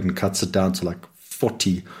of code and cuts it down to like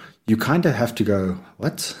 40, you kind of have to go,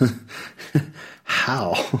 what?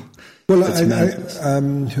 How? Well,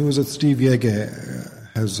 who was it? Steve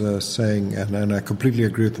Yeager has a saying, and I completely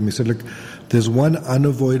agree with him. He said, look, there's one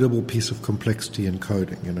unavoidable piece of complexity in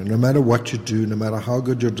coding. No matter what you do, no matter how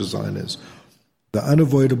good your design is, the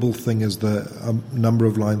unavoidable thing is the number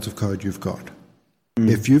of lines of code you've got.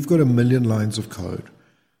 If you've got 1 million lines of code,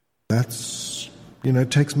 that's, it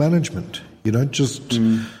takes management. You don't just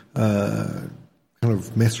kind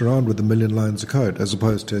of mess around with 1 million lines of code, as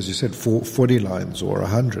opposed to, as you said, 40 lines or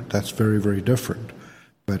 100. That's very, very different.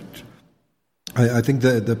 But I think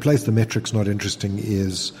the place the metric's not interesting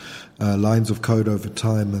is lines of code over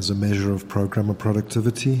time as a measure of programmer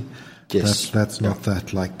productivity. Yes. That's not that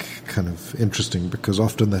kind of interesting, because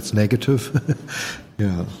often that's negative.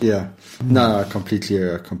 Yeah. Yeah. No, I completely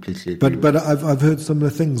agree. But I've heard similar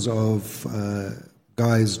things of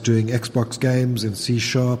guys doing Xbox games in C#,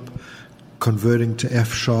 converting to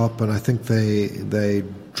F#, and I think they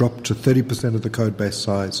dropped to 30% of the code base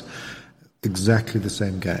size, exactly the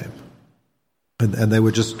same game. And they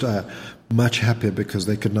were just much happier because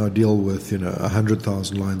they could now deal with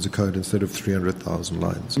 100,000 lines of code instead of 300,000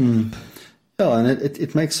 lines. Yeah, and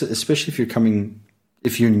it makes it, especially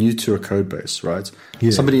if you're new to a code base, right? Yeah.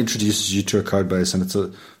 Somebody introduces you to a code base, and it's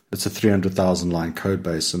a 300,000 line code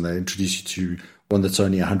base, and they introduce you to one that's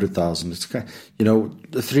only 100,000. It's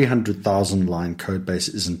the 300,000 line code base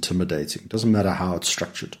is intimidating. It doesn't matter how it's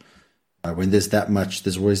structured. When there's that much,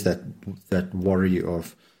 there's always that worry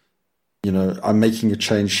of, I'm making a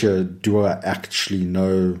change here. Do I actually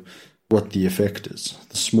know what the effect is?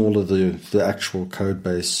 The smaller the actual code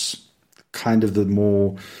base, kind of the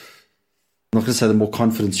more, I'm not going to say the more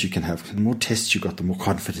confidence you can have. The more tests you got, the more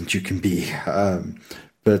confident you can be.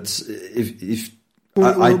 But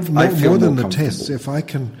I feel more than the tests, if I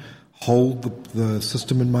can hold the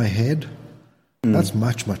system in my head, that's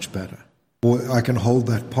much, much better. Or I can hold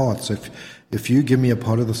that part. So if you give me a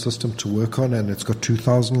part of the system to work on and it's got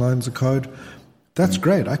 2,000 lines of code, that's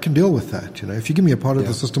great. I can deal with that. If you give me a part of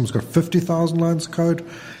the system that's got 50,000 lines of code,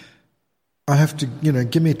 I have to,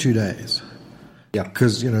 give me 2 days. Yeah.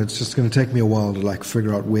 Because, it's just going to take me a while to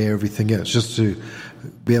figure out where everything is, just to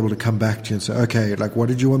be able to come back to you and say, okay, what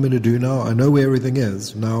did you want me to do now? I know where everything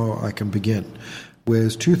is. Now I can begin.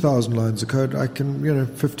 Whereas 2,000 lines of code, I can,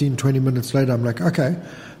 15, 20 minutes later, I'm like, okay,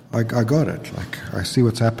 I got it. I see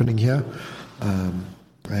what's happening here.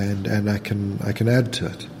 And I can add to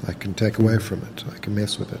it. I can take away from it. I can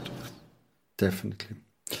mess with it. Definitely.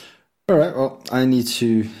 All right. Well, I need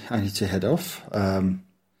to head off.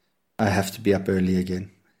 I have to be up early again,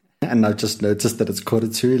 and I've just noticed that it's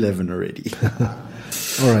 11:15 already.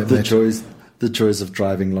 All right. The joys of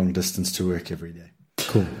driving long distance to work every day.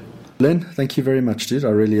 Cool. Len, thank you very much, dude. I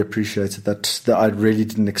really appreciated that. I really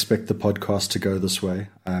didn't expect the podcast to go this way,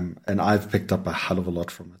 and I've picked up a hell of a lot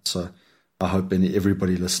from it. So I hope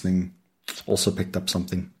everybody listening also picked up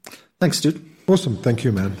something. Thanks, dude. Awesome. Thank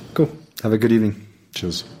you, man. Cool. Have a good evening.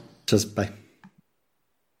 Cheers. Cheers. Bye.